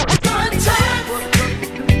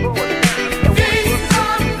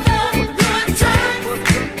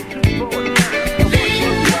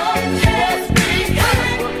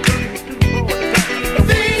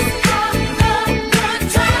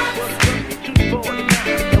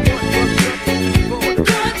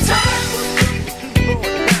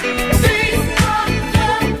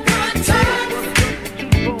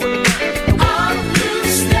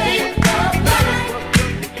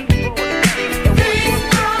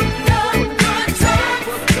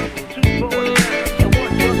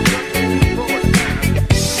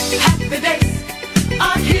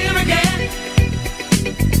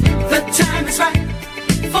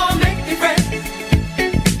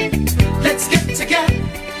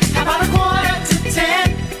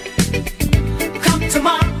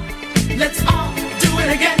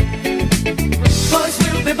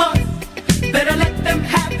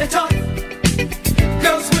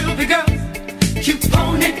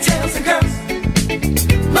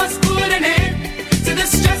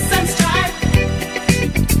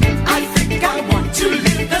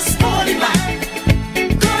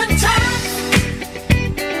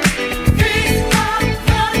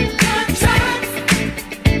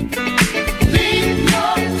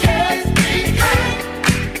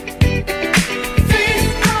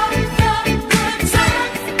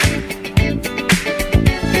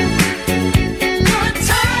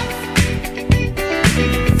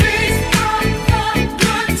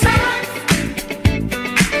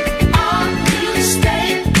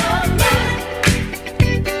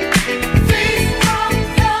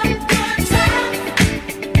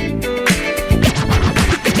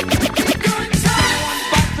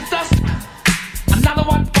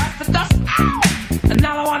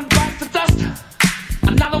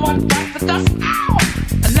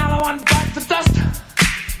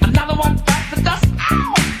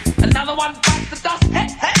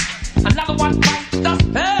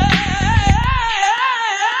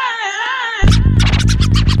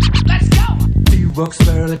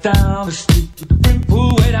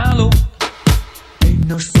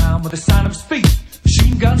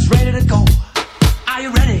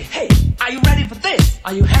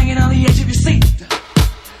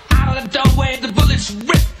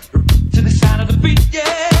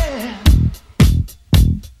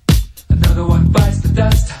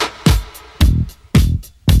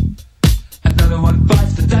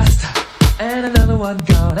 Another one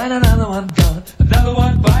gone, another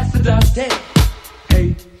one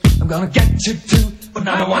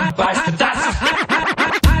bites the dust.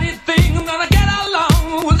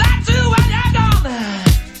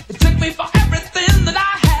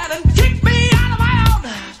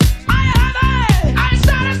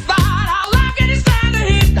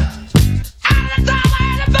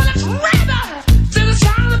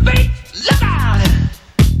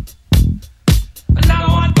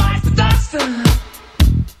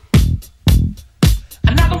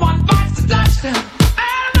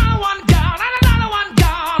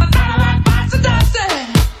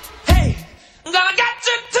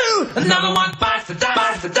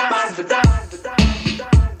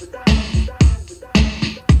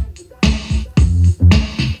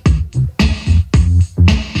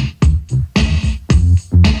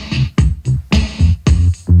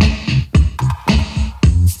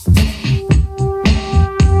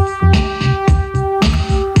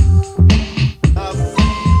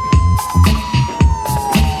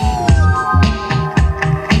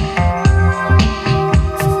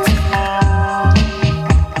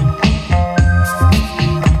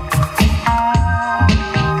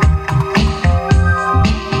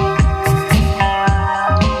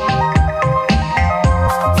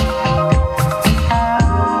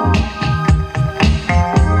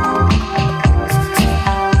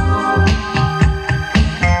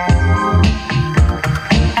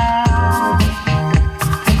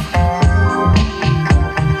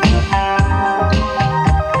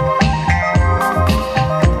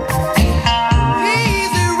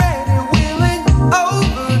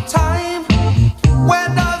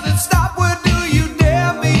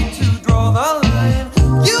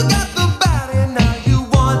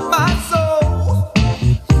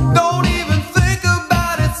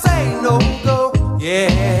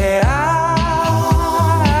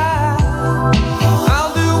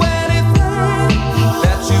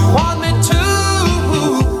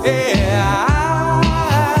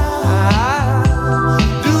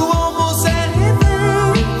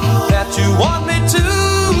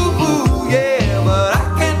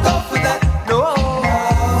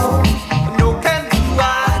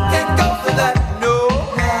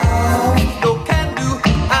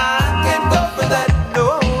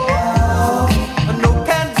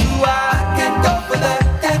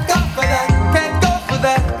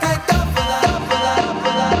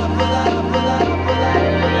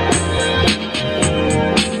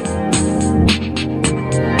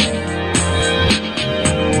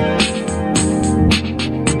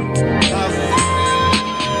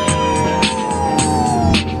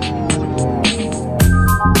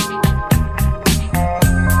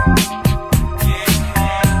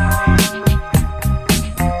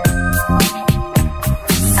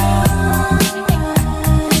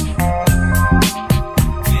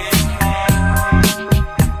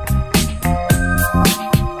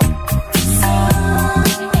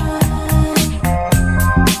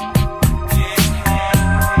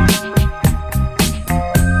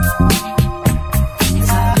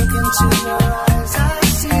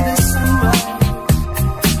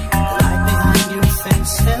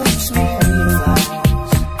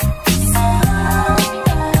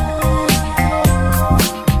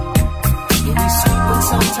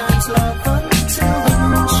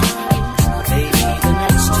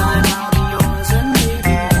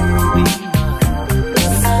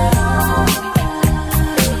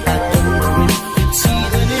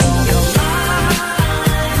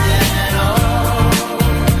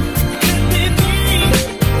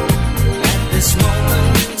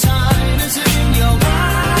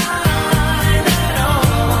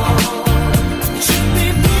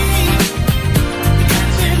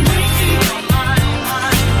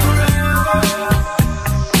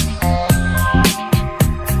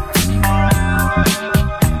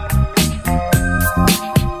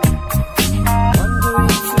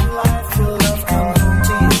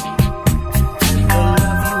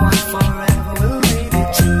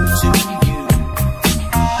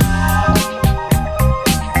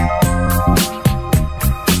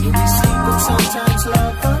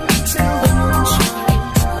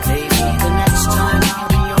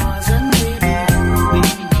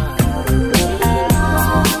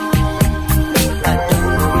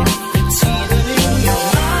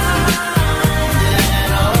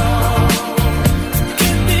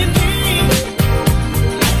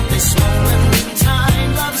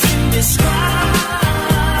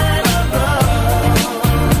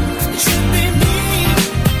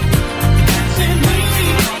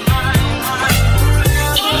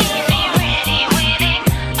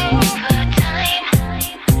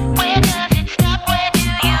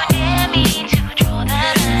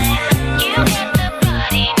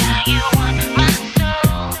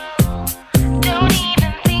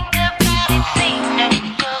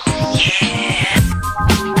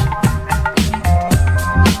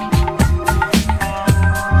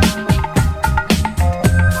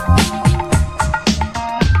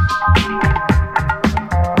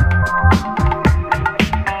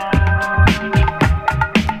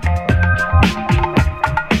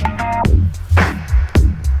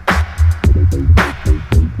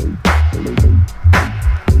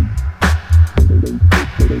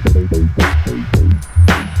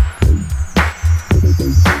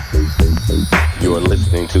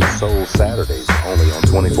 Saturdays only on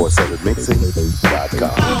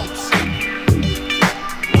 247mixing.com.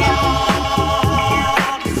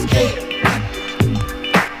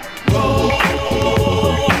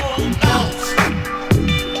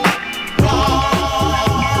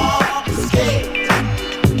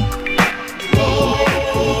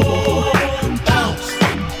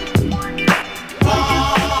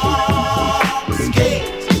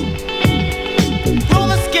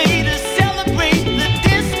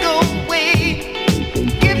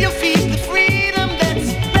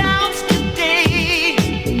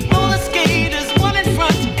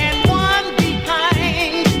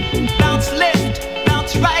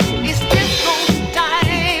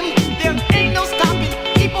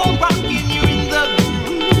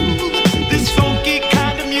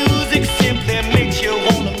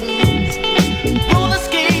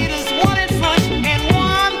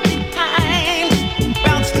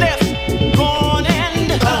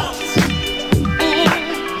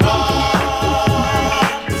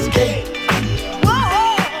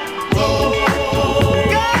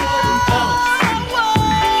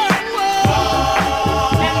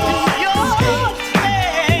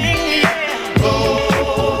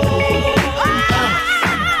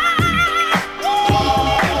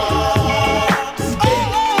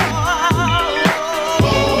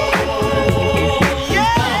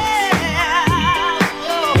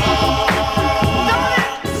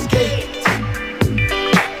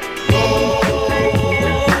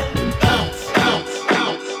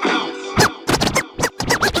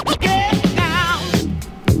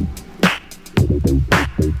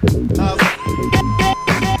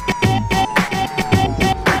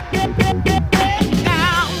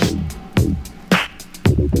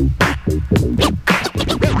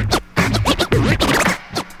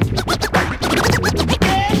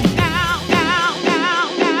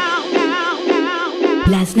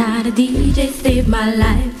 Last night a DJ saved my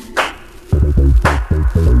life.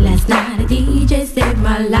 Last night a DJ saved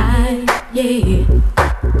my life, yeah.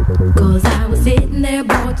 'Cause I was sitting there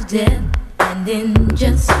bored to death, and in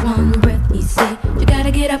just one breath he said, you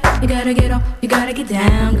gotta get up, you gotta get off, you gotta get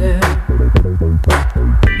down, girl.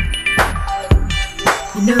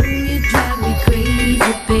 You know you drive me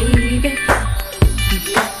crazy, baby. You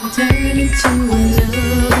got me turning to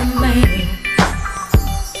another man.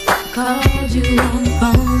 Called you on the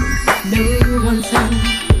phone, no one's home.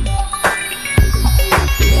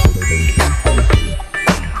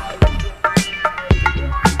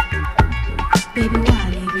 Baby, why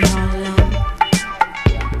leave me all alone?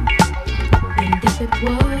 And if it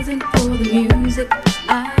wasn't for the music, I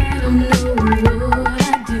don't know what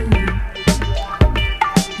I'd do.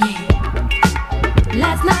 Yeah.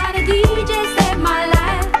 Last night a DJ saved my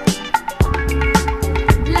life.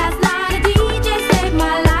 Last night a DJ saved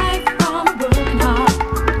my life from a broken heart.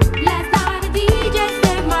 Last night a DJ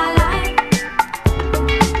saved my life.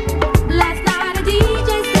 Last night a DJ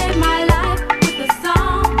saved my life with a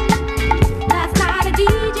song. Last night a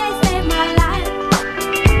DJ saved my life.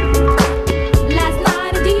 Last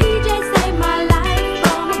night a DJ saved my life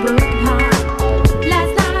from a broken heart.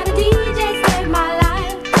 Last night a DJ saved my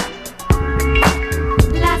life.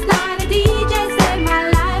 Last night a DJ saved my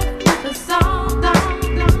life with a song.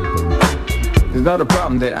 There's not a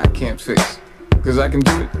problem that I can't fix, 'cause I can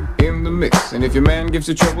do it in the mix. And if your man gives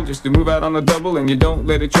you trouble just to move out on a double, and you don't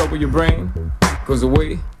let it trouble your brain, 'cause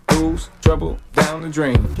away goes trouble down the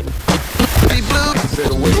drain.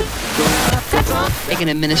 Said away goes Taking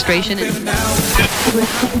administration.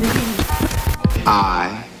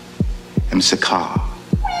 I am Sakar,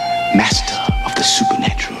 master of the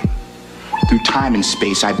supernatural. Through time and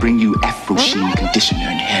space, I bring you Afro Sheen conditioner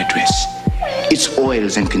and hairdress. Its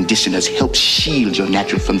oils and conditioners help shield your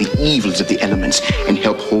natural from the evils of the elements and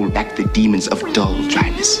help hold back the demons of dull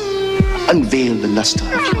dryness. Unveil the luster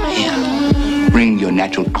of your hair. Bring your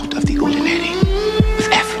natural out of the ordinary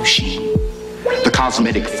with Afro Sheen, the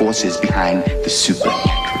cosmetic forces behind the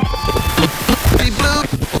supernatural.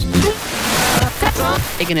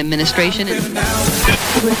 Taking administration. Give me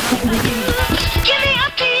a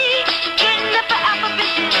P, getting up an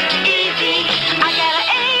alphabet, easy. I got an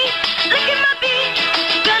A, look at my B,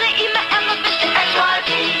 gonna eat my alphabet to XYZ.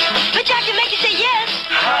 But I can make you say yes.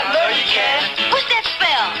 I know you can. What's that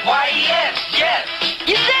spell? Y-E-S, yes.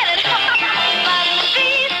 You said it. Vitamin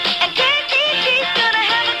C's and KTT's, gonna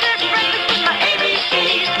have a good breakfast with my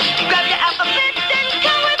ABCs. Grab your alphabet and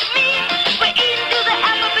come with me. We're eating through the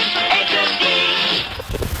alphabet from A to Z.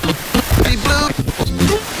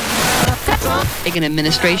 Taking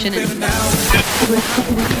administration. Or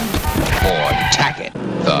Tackett,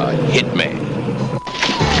 the hitman.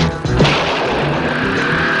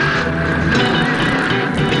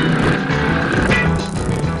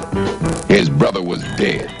 His brother was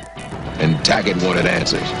dead, and Tackett wanted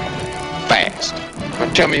answers. Fast. Now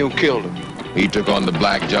tell me who killed him. He took on the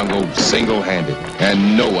Black Jungle single-handed,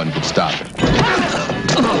 and no one could stop him.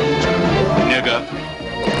 Nigga.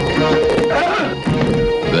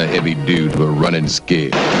 The heavy dudes were running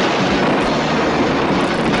scared.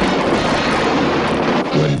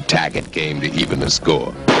 When Tackett came to even the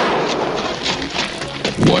score.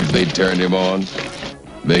 Once they turned him on,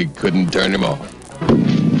 they couldn't turn him off.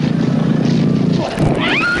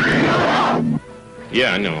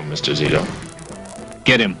 Yeah, I know him, Mr. Zito.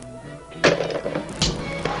 Get him.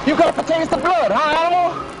 You got to taste the blood, huh,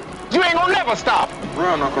 animal? You ain't gonna never stop.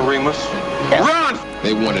 Run, Uncle Remus. Yes. Run!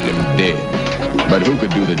 They wanted him dead, but who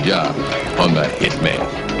could do the job on the Hitman?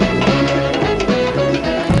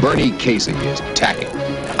 Bernie Casey is Tackett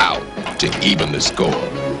out to even the score.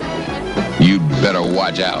 You'd better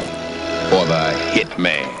watch out for the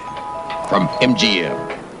Hitman from MGM.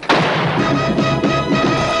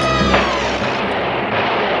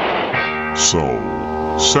 Soul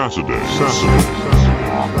Saturday.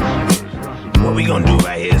 What we gonna do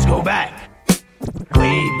right here is go back.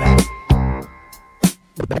 Way back.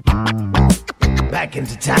 Back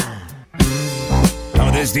into time.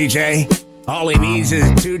 Oh, this DJ? All he needs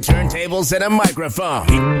is 2 turntables and a microphone.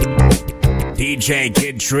 DJ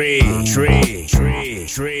Kid Tree. In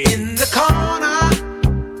the corner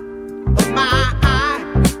of my eye,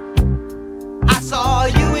 I saw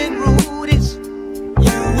you in Rudy's.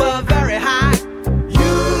 You were very high.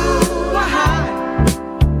 You were high.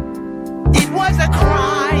 It was a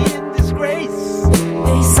crying disgrace.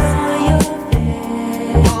 They saw your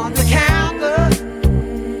face on the counter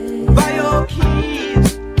by your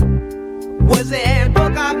keys. Was there a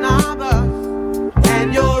book of numbers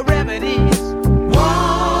and your remedies?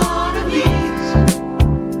 One of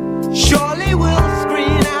these surely will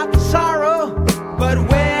screen out the sorrow. But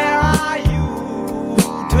where are you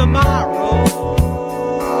tomorrow?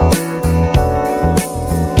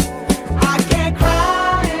 I can't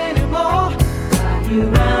cry anymore. You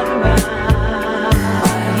run around.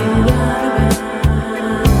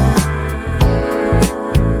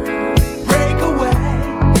 Break away.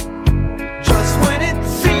 Just when it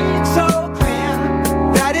seems so clear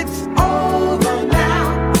that it's over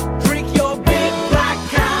now. Drink your big black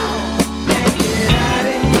cow and get out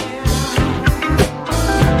of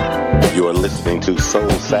here. You're listening to Soul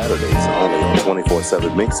Saturdays only on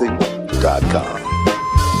 247mixing.com.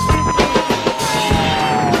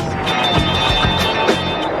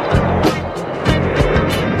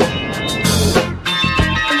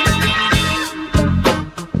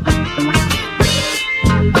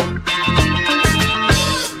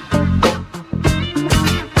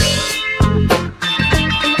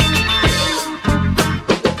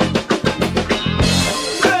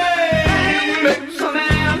 Make some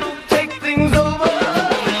man take things over.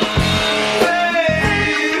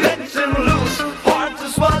 Let's him loose, hard to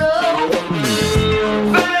swallow.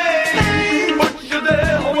 Put you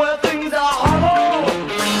there where things are hollow.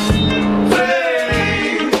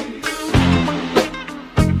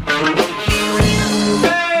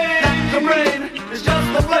 That's the brain, it's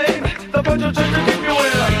just the flame. The butcher to keep you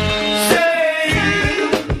well.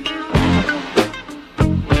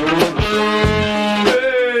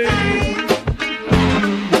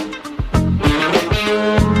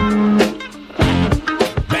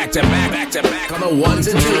 Back to back on the ones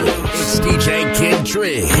and twos. It's DJ Kid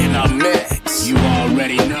Tree in the mix. You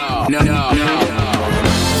already know. No.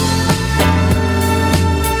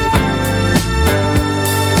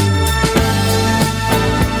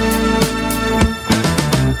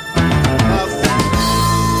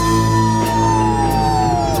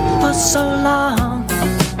 For so long,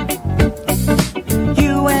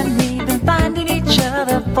 you and me been finding each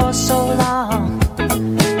other for so long,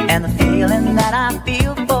 and the feeling that I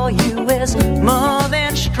feel for you is more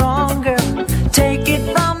than strong, girl. Take it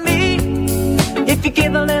from me. If you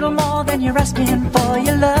give a little more than you're asking for,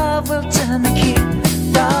 your love will turn the key.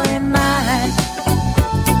 Darling mine,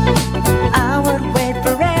 I would wait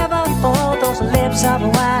forever for those lips of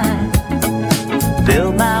wine.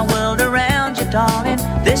 Build my world around you, darling.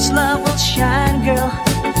 This love will shine, girl.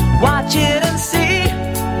 Watch it and see.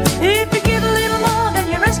 If you give a little more than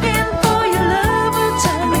you're asking for, your love will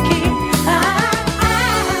turn the key.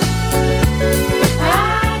 I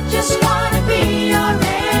just wanna be your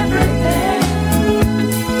everything.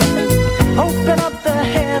 Open up the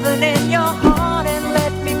heaven in your heart and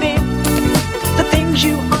let me be the things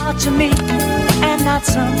you are to me, and not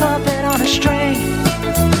some puppet on a string.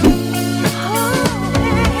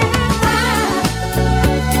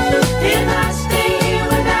 If I stay here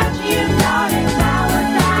without you, darling, I would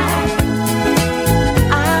die.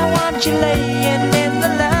 I want you.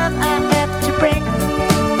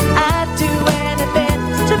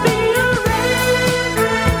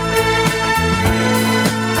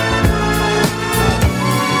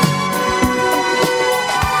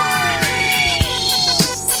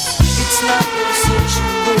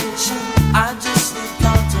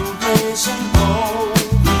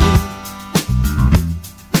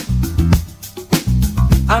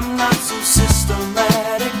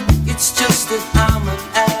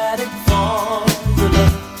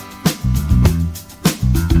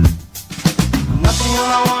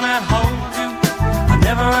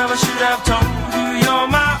 ever should have told you you're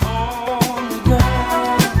my only girl.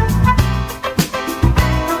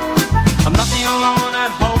 I'm not the only one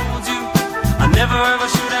that holds you. I never ever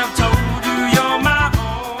should have told you you're my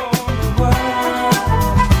only world.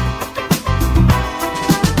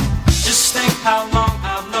 Just think how long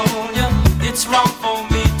I've known you. It's wrong for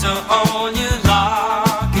me to own you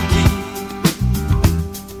lock and key.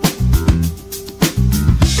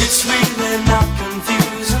 It's really not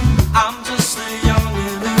confusing. I'm just a young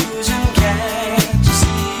illusion, can't you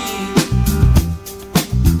see?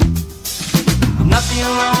 I'm not the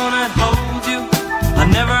only one that holds you. I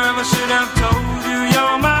never ever should have told you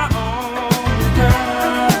you're my only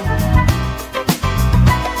girl.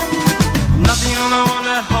 I'm not the only one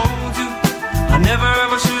that holds you. I never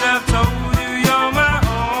ever should have told you you're my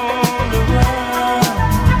only world.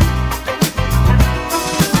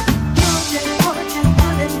 Georgia, Georgia,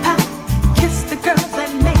 pudding pie, kiss the girls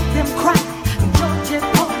and make them cry. Georgia,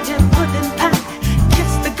 Georgia, pudding pie,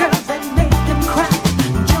 kiss the girls and make them cry.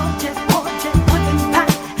 Georgia, Georgia, pudding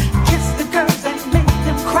pie, kiss the girls and make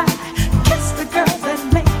them cry. Kiss the girls and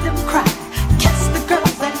make them cry. Kiss the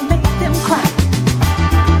girls and make them cry.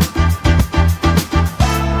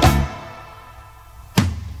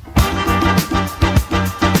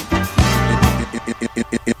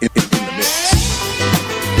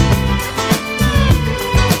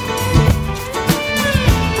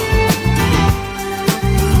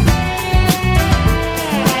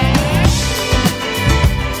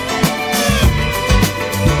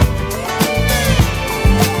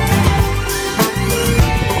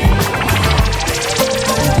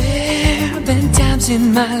 There have been times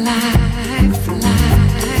in my life,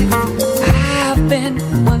 I've been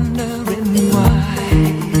wondering why.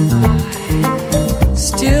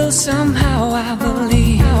 Still somehow I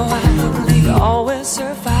believe I'll always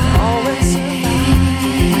survive.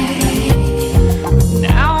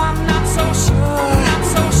 Now I'm not so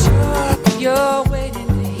sure you're waiting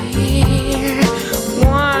to hear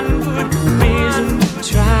one good reason to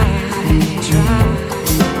try.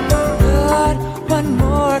 But what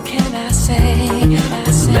more can I say?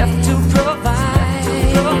 Left to provide.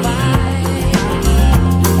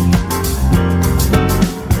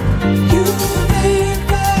 You think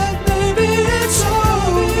that maybe it's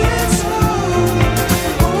all,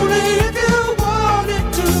 only if you want it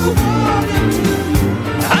to.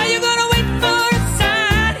 Are you gonna wait for a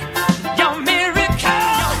sign? Your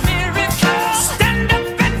miracle. Stand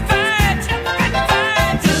up and fight.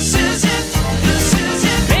 This is it.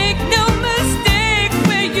 Make no mistake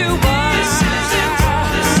where you are.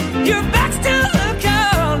 Your back's to the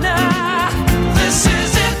corner. This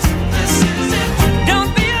is it.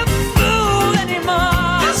 Don't be a fool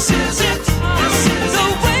anymore. This is it. The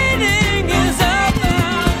waiting is over.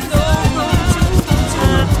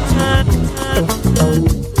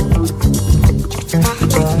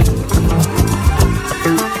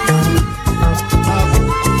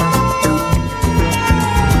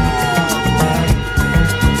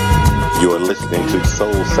 You are listening to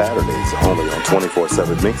Soul Saturdays only on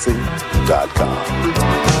 247mixing.com.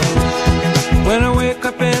 When I wake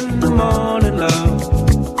up in the morning, love,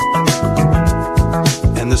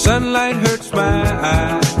 and the sunlight hurts my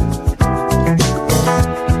eyes,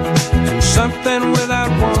 and something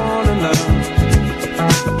without warning, love,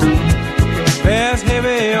 bears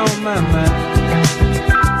heavy on my mind.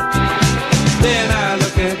 Then I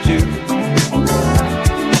look at you,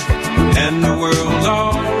 and the world's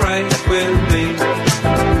alright with me.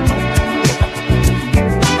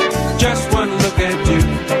 Just one look at you,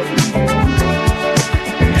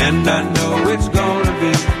 and I know it's gonna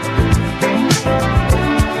be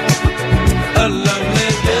a lovely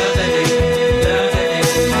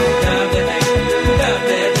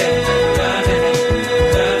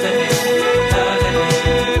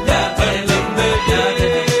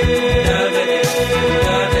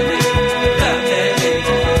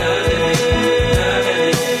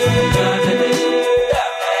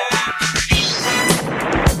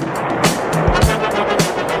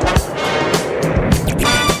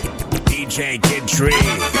DJ Kid Tree. In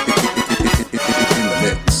the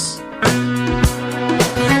mix.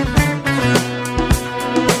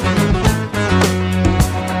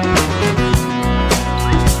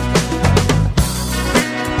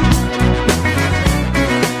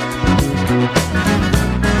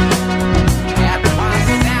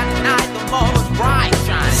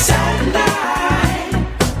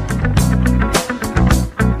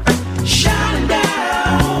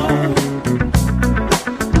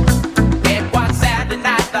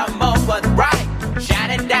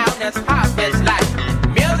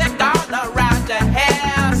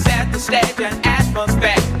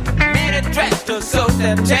 So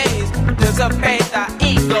their taste, dissipate the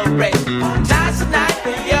ego race. Tonight's the night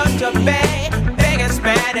for you to pay, biggest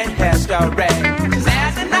man in history.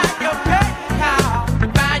 Says the night you're curtain call,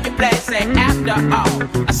 find your place, say after all.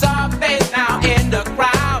 I saw a face now in the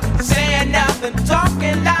crowd, saying nothing,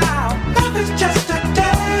 talking loud. Love is just a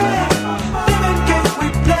day, living game we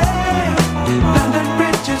play. London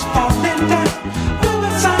bridges falling down,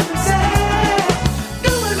 doing something sad,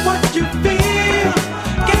 doing what you feel.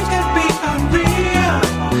 Games can be unreal,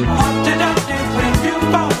 haunted up there when you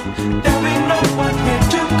fall. There ain't no one here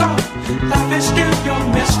to call. Life is still your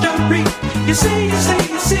mystery. You see, you see,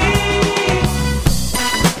 you see.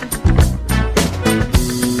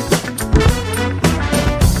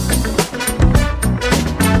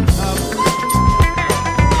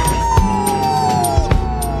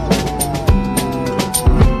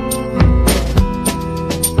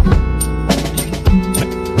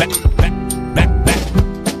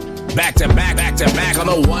 Back on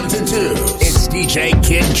the 1s and 2s. It's DJ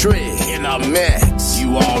Kid Tree in the mix.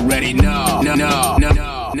 You already know. No.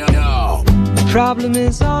 The problem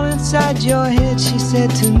is all inside your head, she said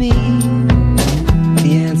to me.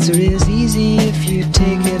 The answer is easy if you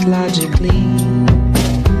take it logically.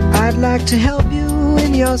 I'd like to help you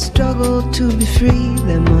in your struggle to be free.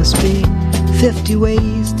 There must be 50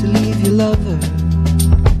 ways to leave your lover.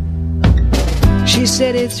 She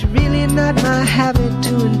said it's really not my habit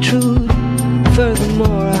to intrude.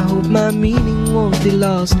 Furthermore, I hope my meaning won't be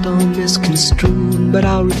lost or misconstrued. But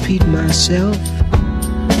I'll repeat myself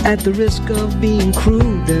at the risk of being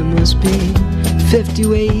crude. There must be 50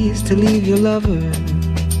 ways to leave your lover.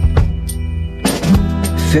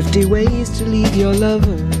 50 ways to leave your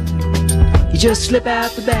lover. You just slip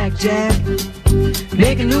out the back, Jack.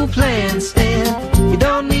 Make a new plan, Stan. You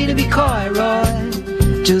don't need to be coy, Roy.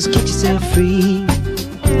 Just get yourself free.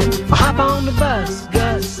 Or hop on the bus,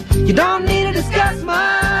 Gus. You don't need to discuss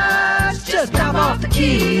much. Just drop off the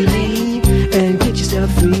key, leave, and get yourself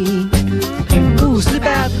free. Ooh, slip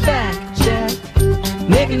out the back, Jack.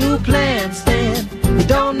 Make a new plan, Stan. You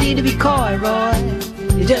don't need to be coy, Roy.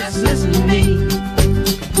 You just listen to me.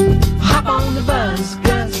 Hop on the bus,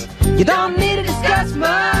 Gus. You don't need to discuss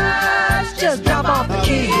much. Just drop off the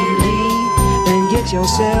key, leave, and get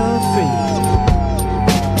yourself free.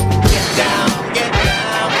 Get down.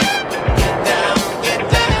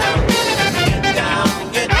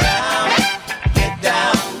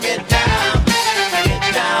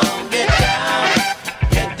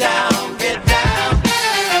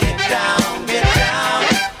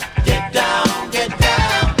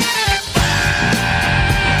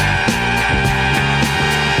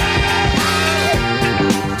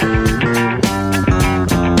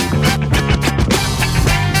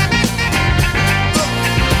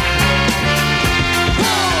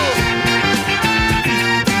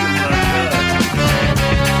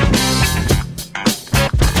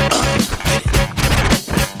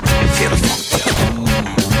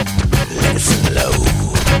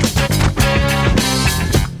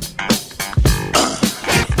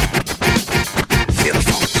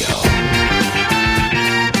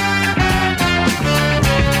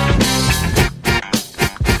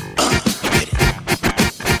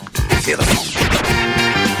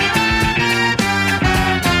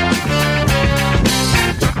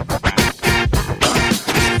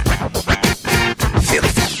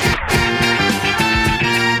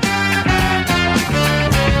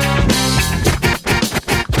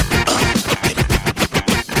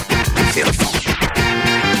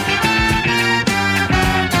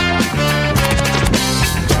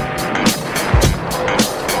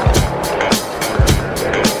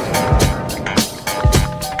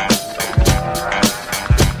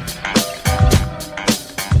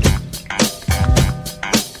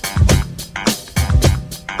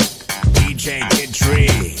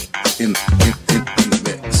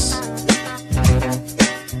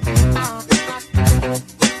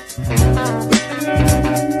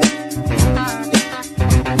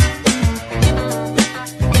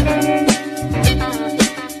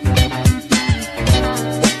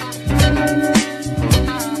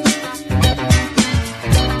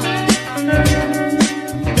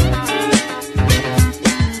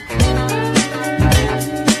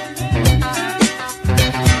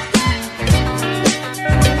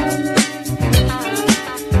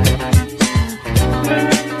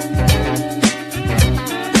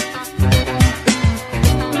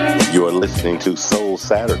 listening to Soul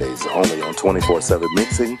Saturdays only on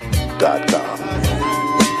 247mixing.com.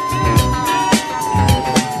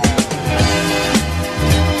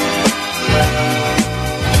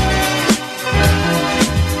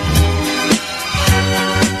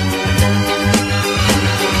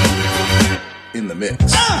 In the mix.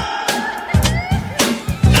 mix.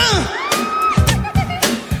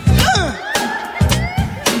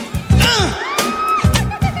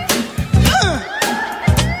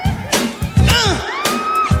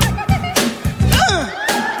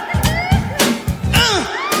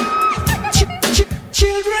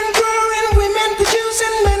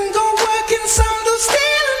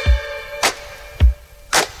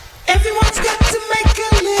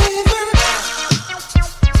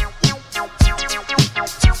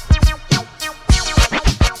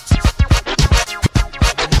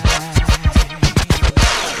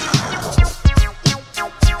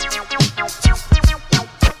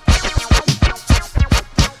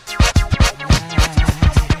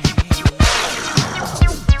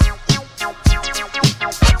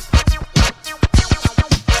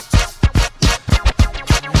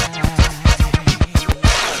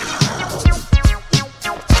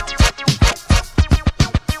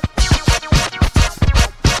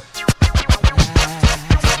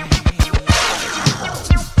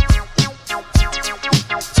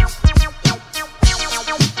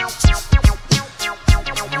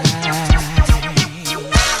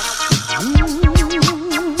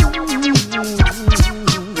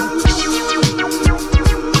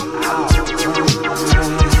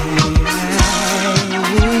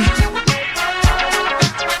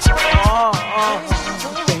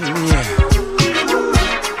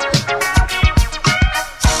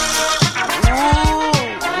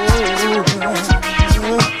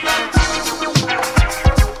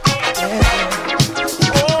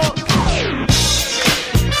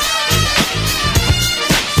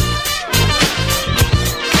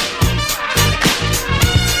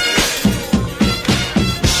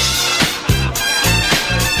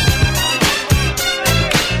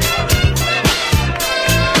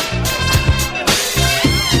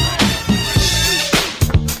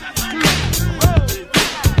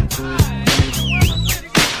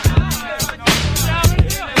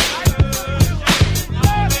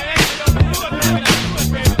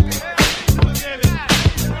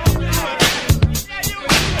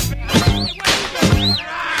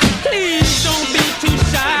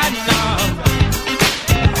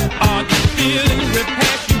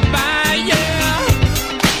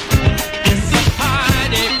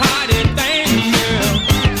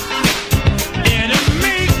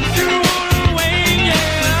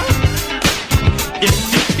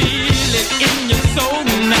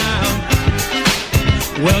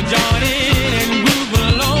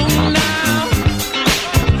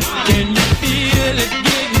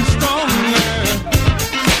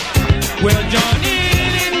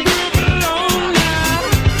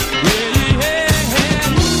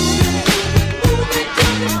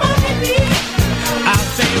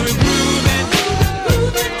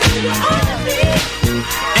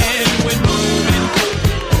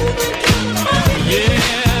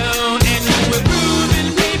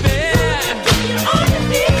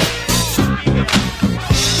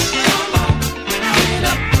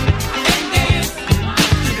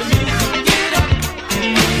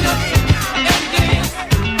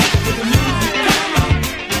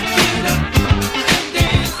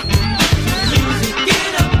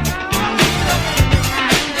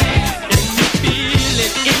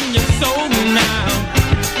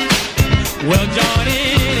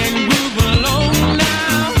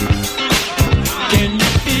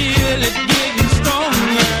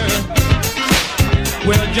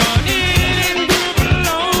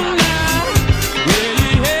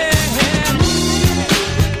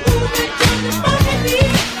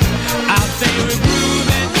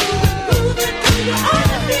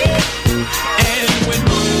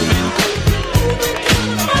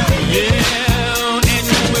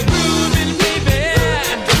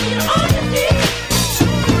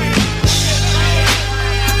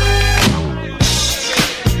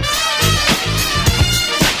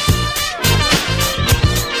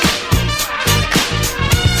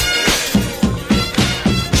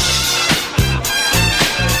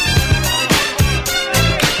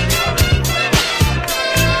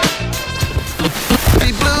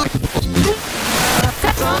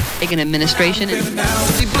 Administration.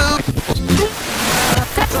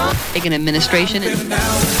 Administration.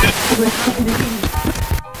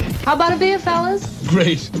 How about a beer, fellas?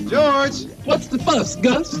 Great. George, what's the fuss,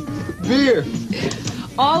 Gus? Beer.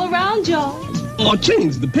 All around, George. Oh,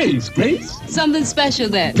 change the pace, Grace. Something special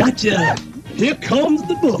then. Gotcha. Here comes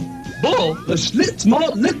the bull. Bull, the Schlitz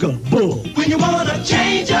malt liquor bull. When you want to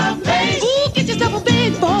change of pace, ooh, get yourself a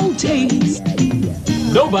big bold taste.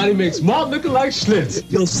 Nobody makes malt liquor like Schlitz.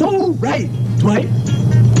 You're so right, Dwight.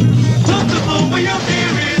 Comfortable where your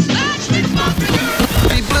beer is. Schlitz malt liquor.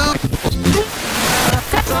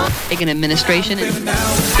 Backstrokin administration.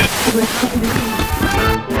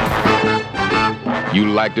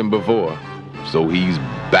 You liked him before, so he's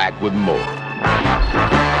back with more.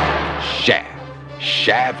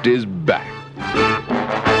 Shaft is back.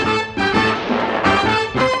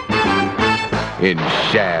 In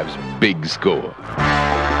Shaft's big score.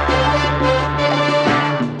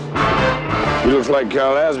 He looks like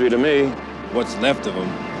Cal Asby to me. What's left of him.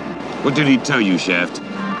 What did he tell you, Shaft?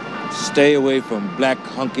 Stay away from black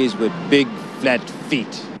hunkies with big, flat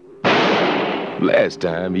feet. Last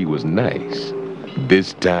time he was nice.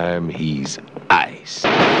 This time he's ice.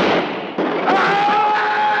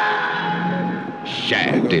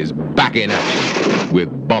 Shaft is back in action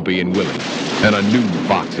with Bumpy and Willie and a new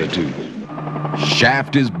fox or two.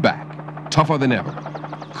 Shaft is back, tougher than ever,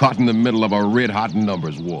 caught in the middle of a red-hot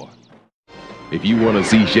numbers war. If you want to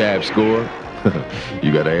see Shaft score,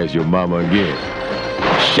 you gotta ask your mama again.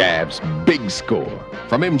 Shaft's big score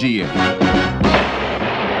from MGM.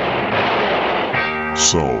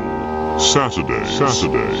 So, Saturday.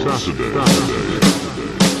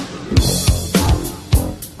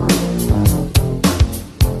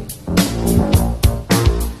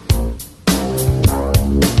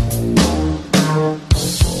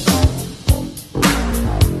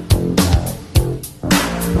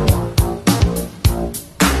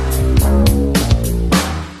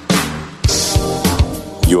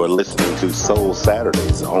 You are listening to Soul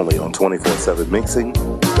Saturdays only on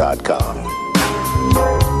 247mixing.com.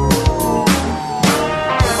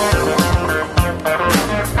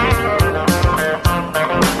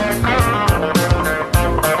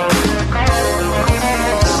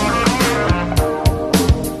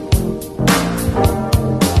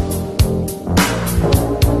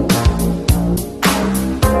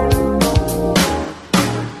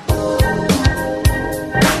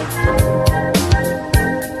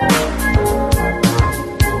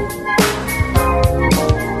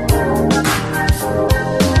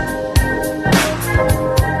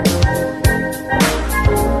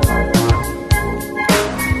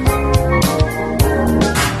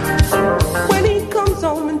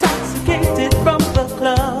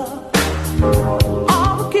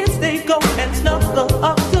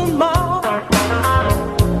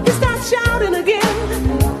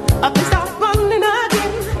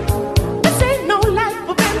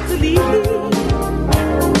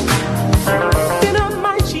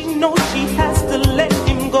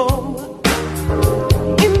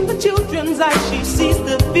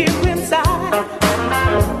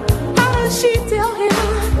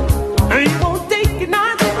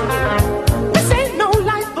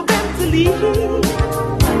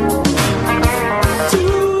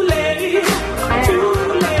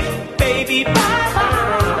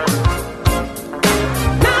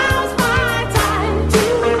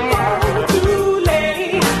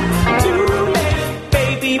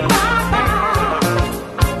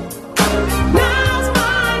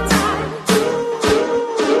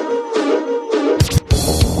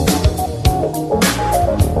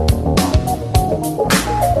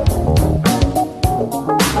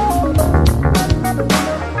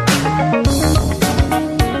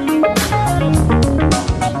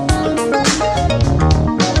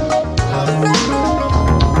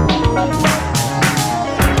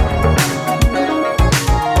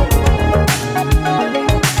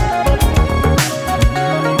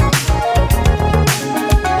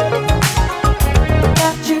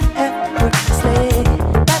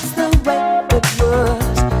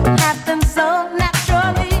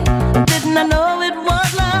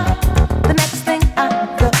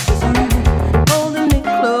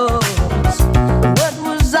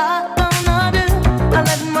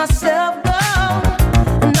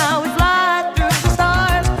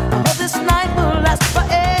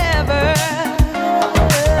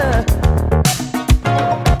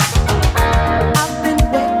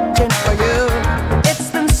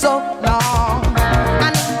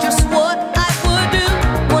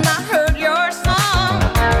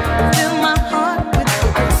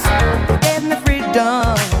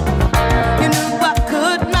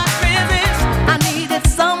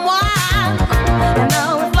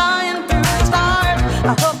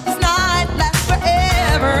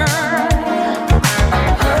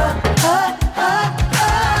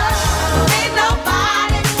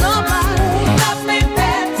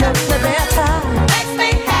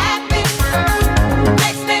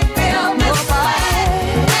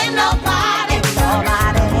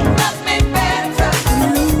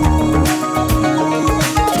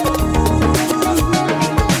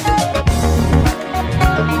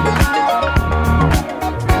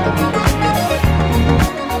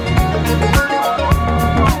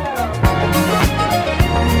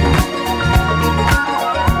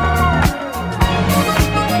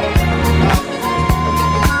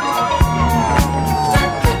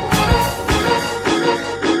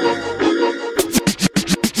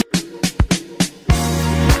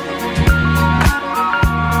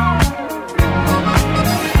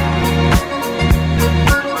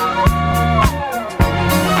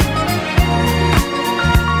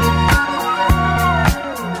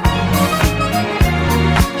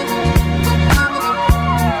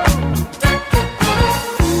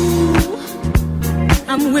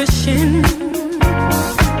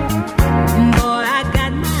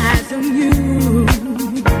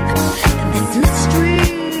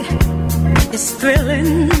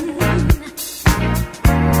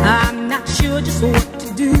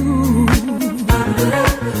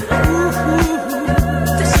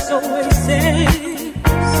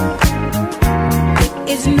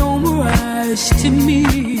 There's no mirage to me.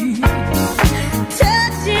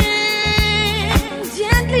 Touching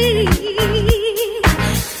gently,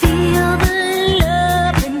 feel the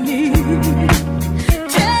love in me.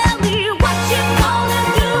 Tell me what you gonna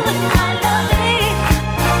do with my loving.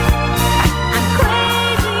 I'm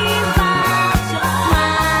crazy about your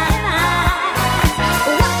crying eyes.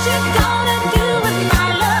 What you gonna do with my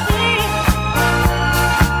loving?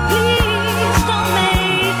 Please don't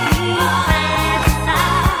make me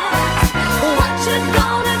fantasize. What you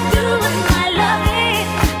gonna do with my loving?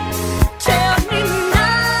 Tell me now.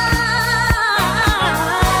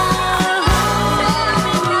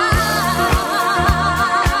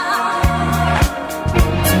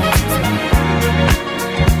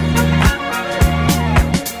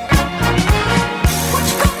 What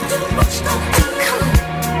you gonna do? What you gonna do?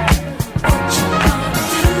 Come on. What you gonna do?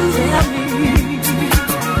 Tell me.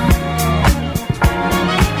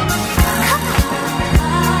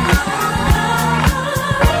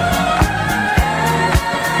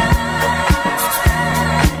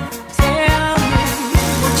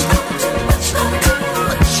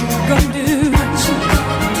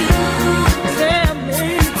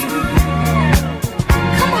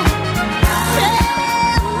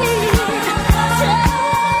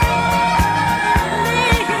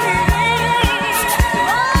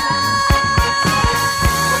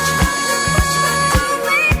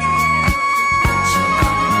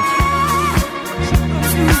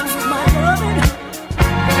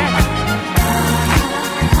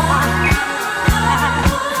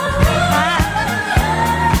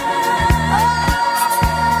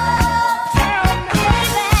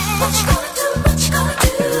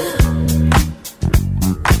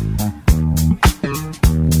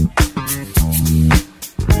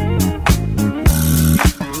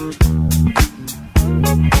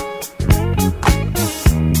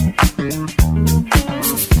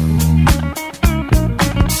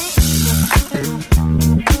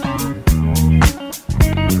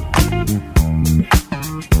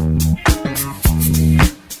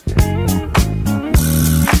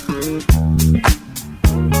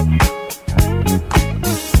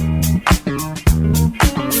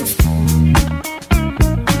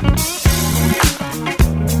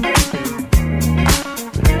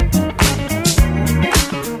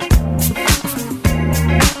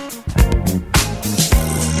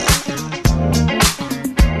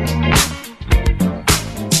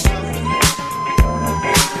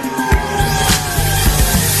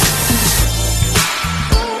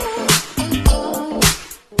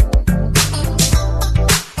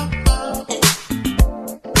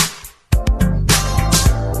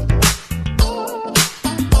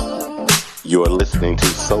 You are listening to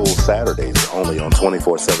Soul Saturdays only on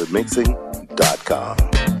 247mixing.com.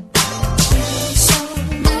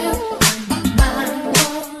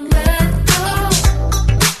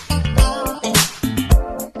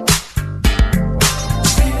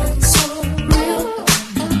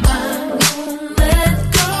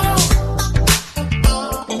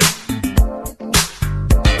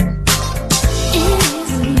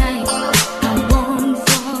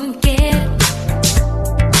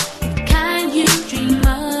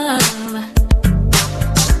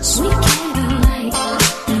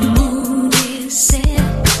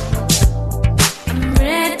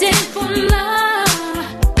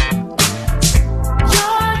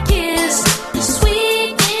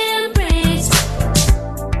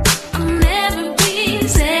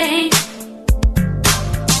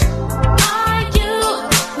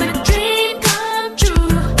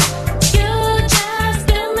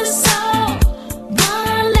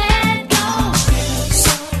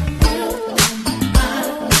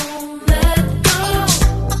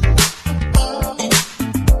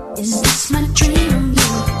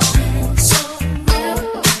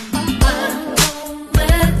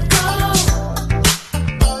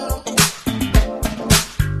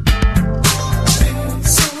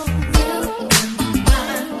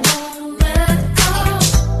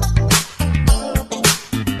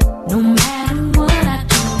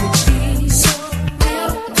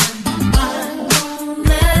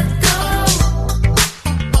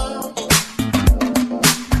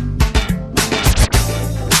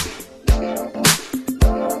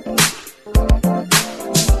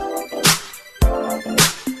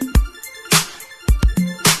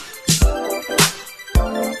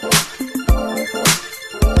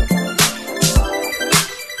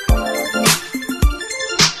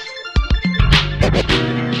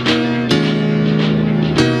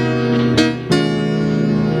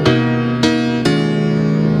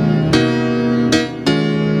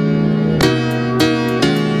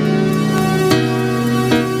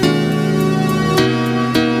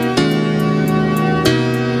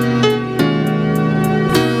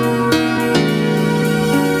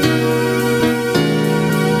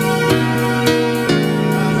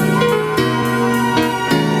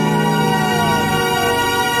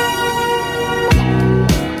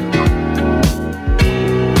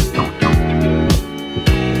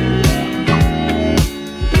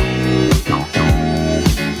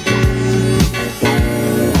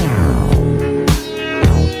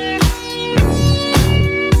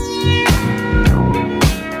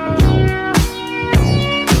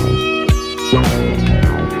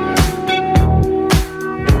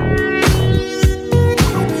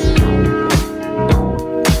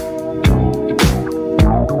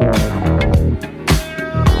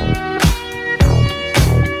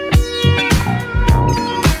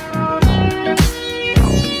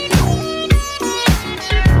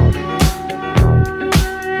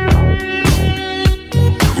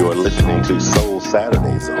 Soul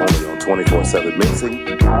Saturdays only on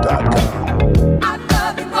 247mixing.com. I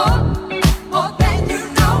love you more than you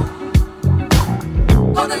know.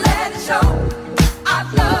 Gonna let it show. I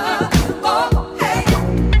love you more, hey.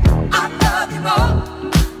 I love you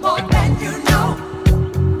more than you know.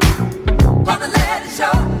 Gonna let it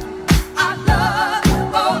show. I love you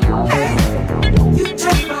more, hey. You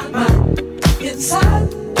take my mind inside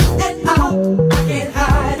and out. I can't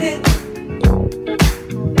hide it.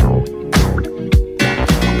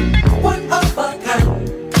 One of a kind.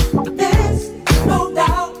 There's no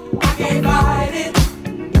doubt I can't hide it.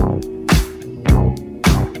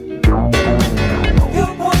 Your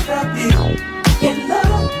point of view in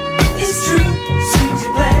love is true. Seems you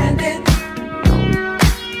planned it.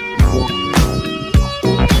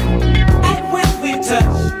 And when we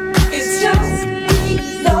touch, it's just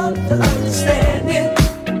enough to understand it.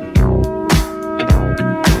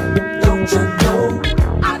 Don't you know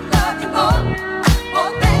I love you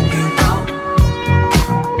more than you know.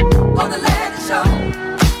 Gonna let it show.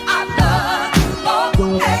 I love you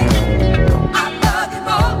more, hey. I love you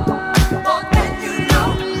more than you know.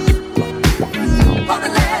 Gonna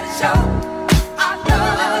let it show. I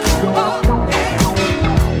love you more, hey.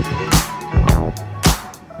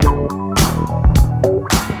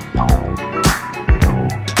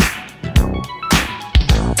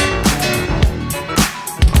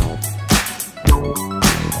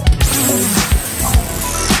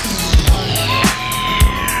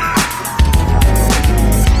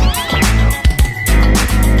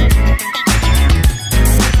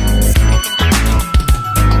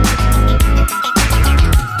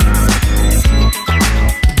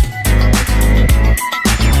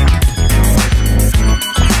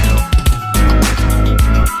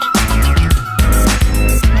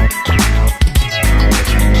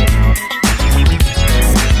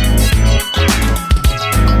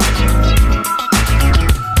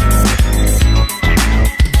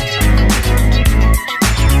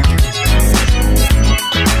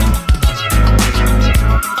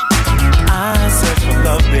 I searched for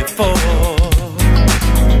love before,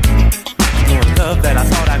 for love that I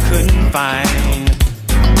thought I couldn't find.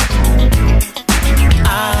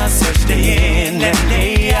 I searched day in and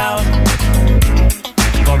day out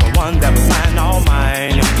for the one that was mine, all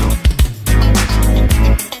mine.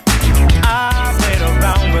 I played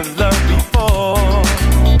around with love before.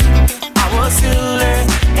 I was silly,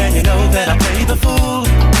 and you know that I played the fool.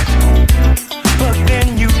 But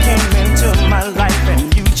then you came into my life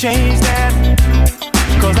and you changed that.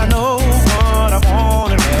 'Cause I know what I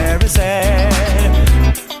want and where it's at.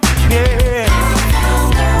 Yeah.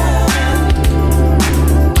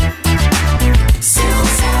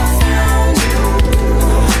 Since I found you,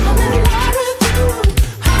 I'm in love with you.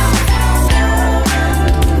 I found love.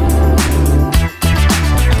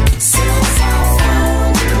 Since I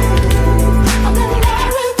found you, I'm in love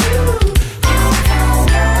with you. I found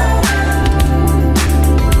love.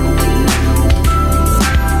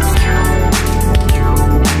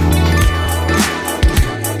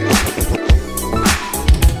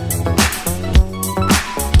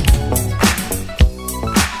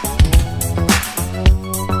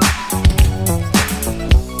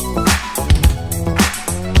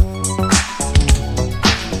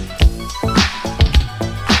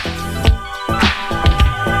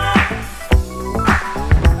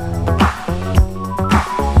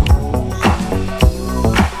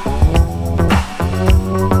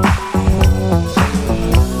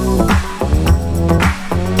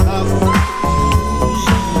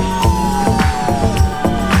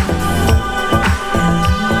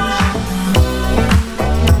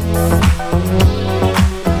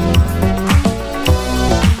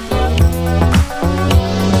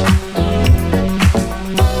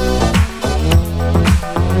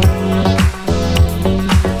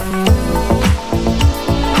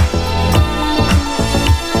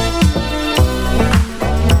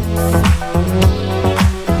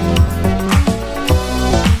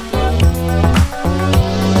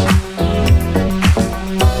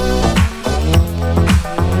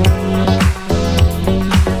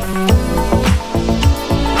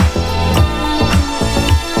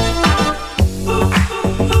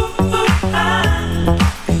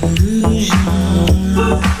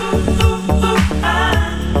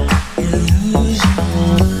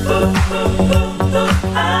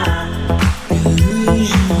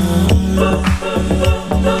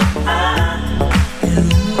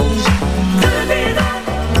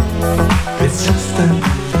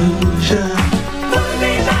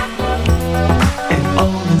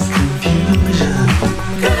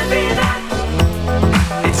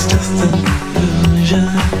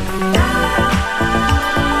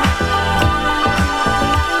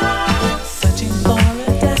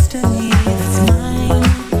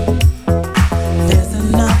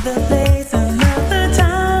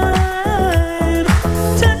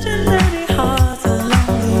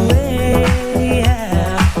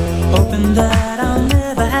 Something that I'll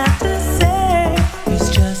never have to say. It's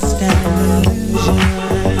just an illusion.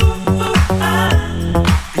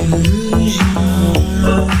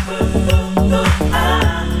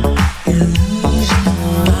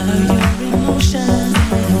 Follow your emotions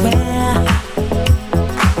anywhere.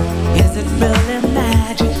 Is it really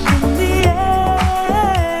magic in the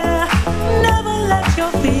air? Never let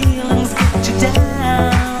your feelings get you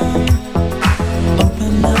down.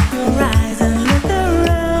 Open up your eyes and look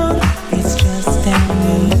around. It's just an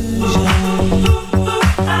illusion.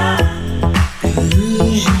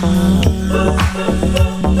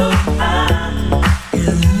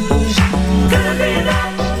 Gonna be that.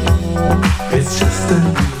 It's just an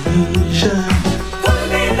illusion. Gonna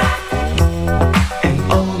be that. An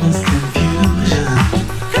honest confusion.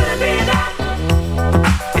 Gonna be that.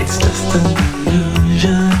 It's just an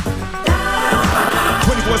illusion.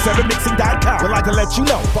 247mixing.com would like to let you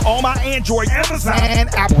know for all my Android, Amazon, and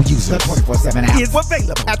Apple users, the 24/7 app is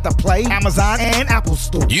available at the Play, Amazon, and Apple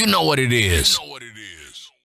Store. You know what it is.